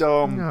 Yes,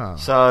 Dom. Oh.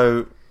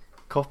 So,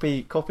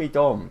 copy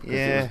Dom. Yeah,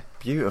 it was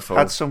beautiful.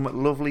 Had some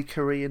lovely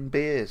Korean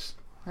beers.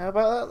 How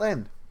about that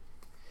then?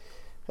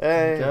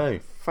 There you go.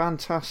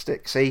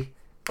 Fantastic. See,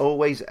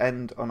 always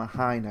end on a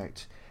high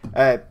note.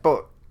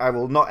 But I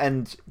will not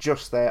end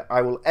just there.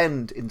 I will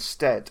end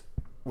instead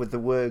with the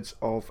words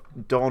of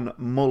Don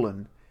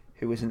Mullen,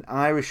 who is an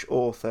Irish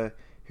author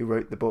who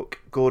wrote the book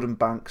Gordon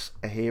Banks,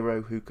 A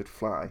Hero Who Could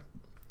Fly.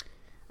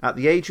 At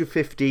the age of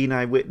 15,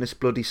 I witnessed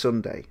Bloody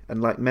Sunday,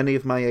 and like many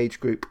of my age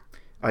group,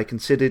 I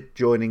considered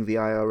joining the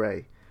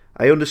IRA.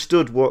 I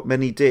understood what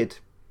many did,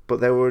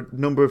 but there were a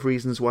number of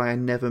reasons why I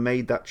never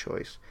made that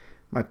choice.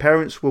 My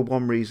parents were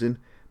one reason,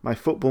 my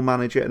football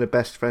manager and a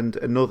best friend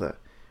another,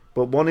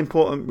 but one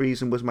important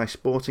reason was my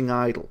sporting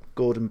idol,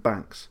 Gordon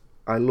Banks.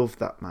 I loved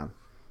that man.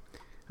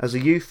 As a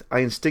youth,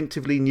 I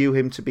instinctively knew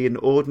him to be an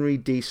ordinary,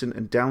 decent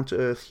and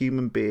down-to-earth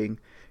human being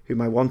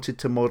whom I wanted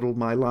to model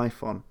my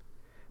life on.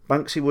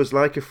 Banksy was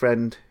like a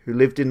friend who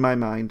lived in my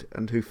mind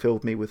and who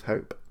filled me with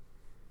hope.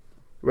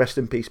 Rest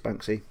in peace,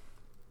 Banksy.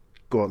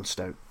 Go on,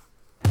 Stoke.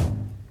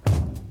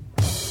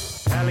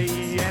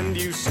 Ellie and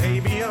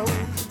Eusebio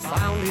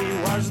found he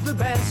was the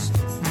best.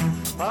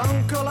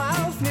 Uncle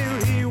Alf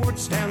knew he would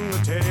stand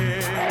the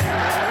test.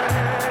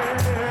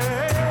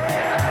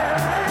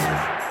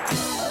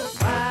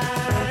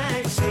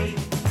 Banksy,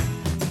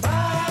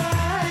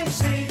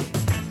 Banksy,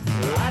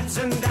 lads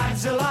and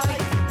dads alike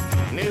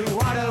knew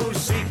Watto's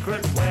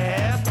secret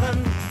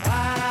weapon.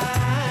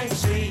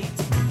 Banksy,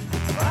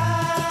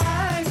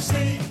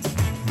 Banksy,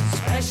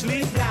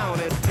 especially down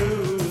at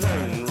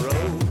Boothern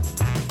Road.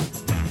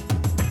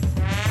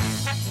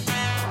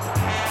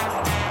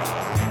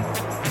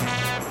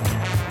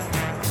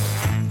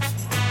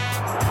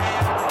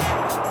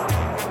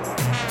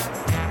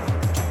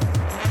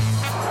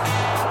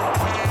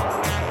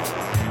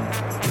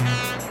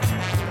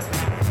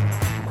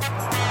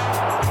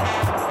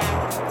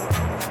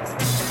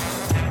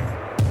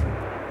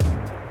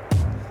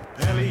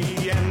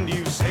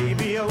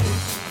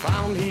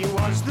 found he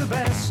was the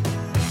best.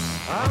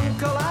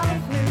 Uncle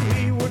Alf knew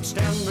he would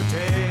stand the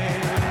test.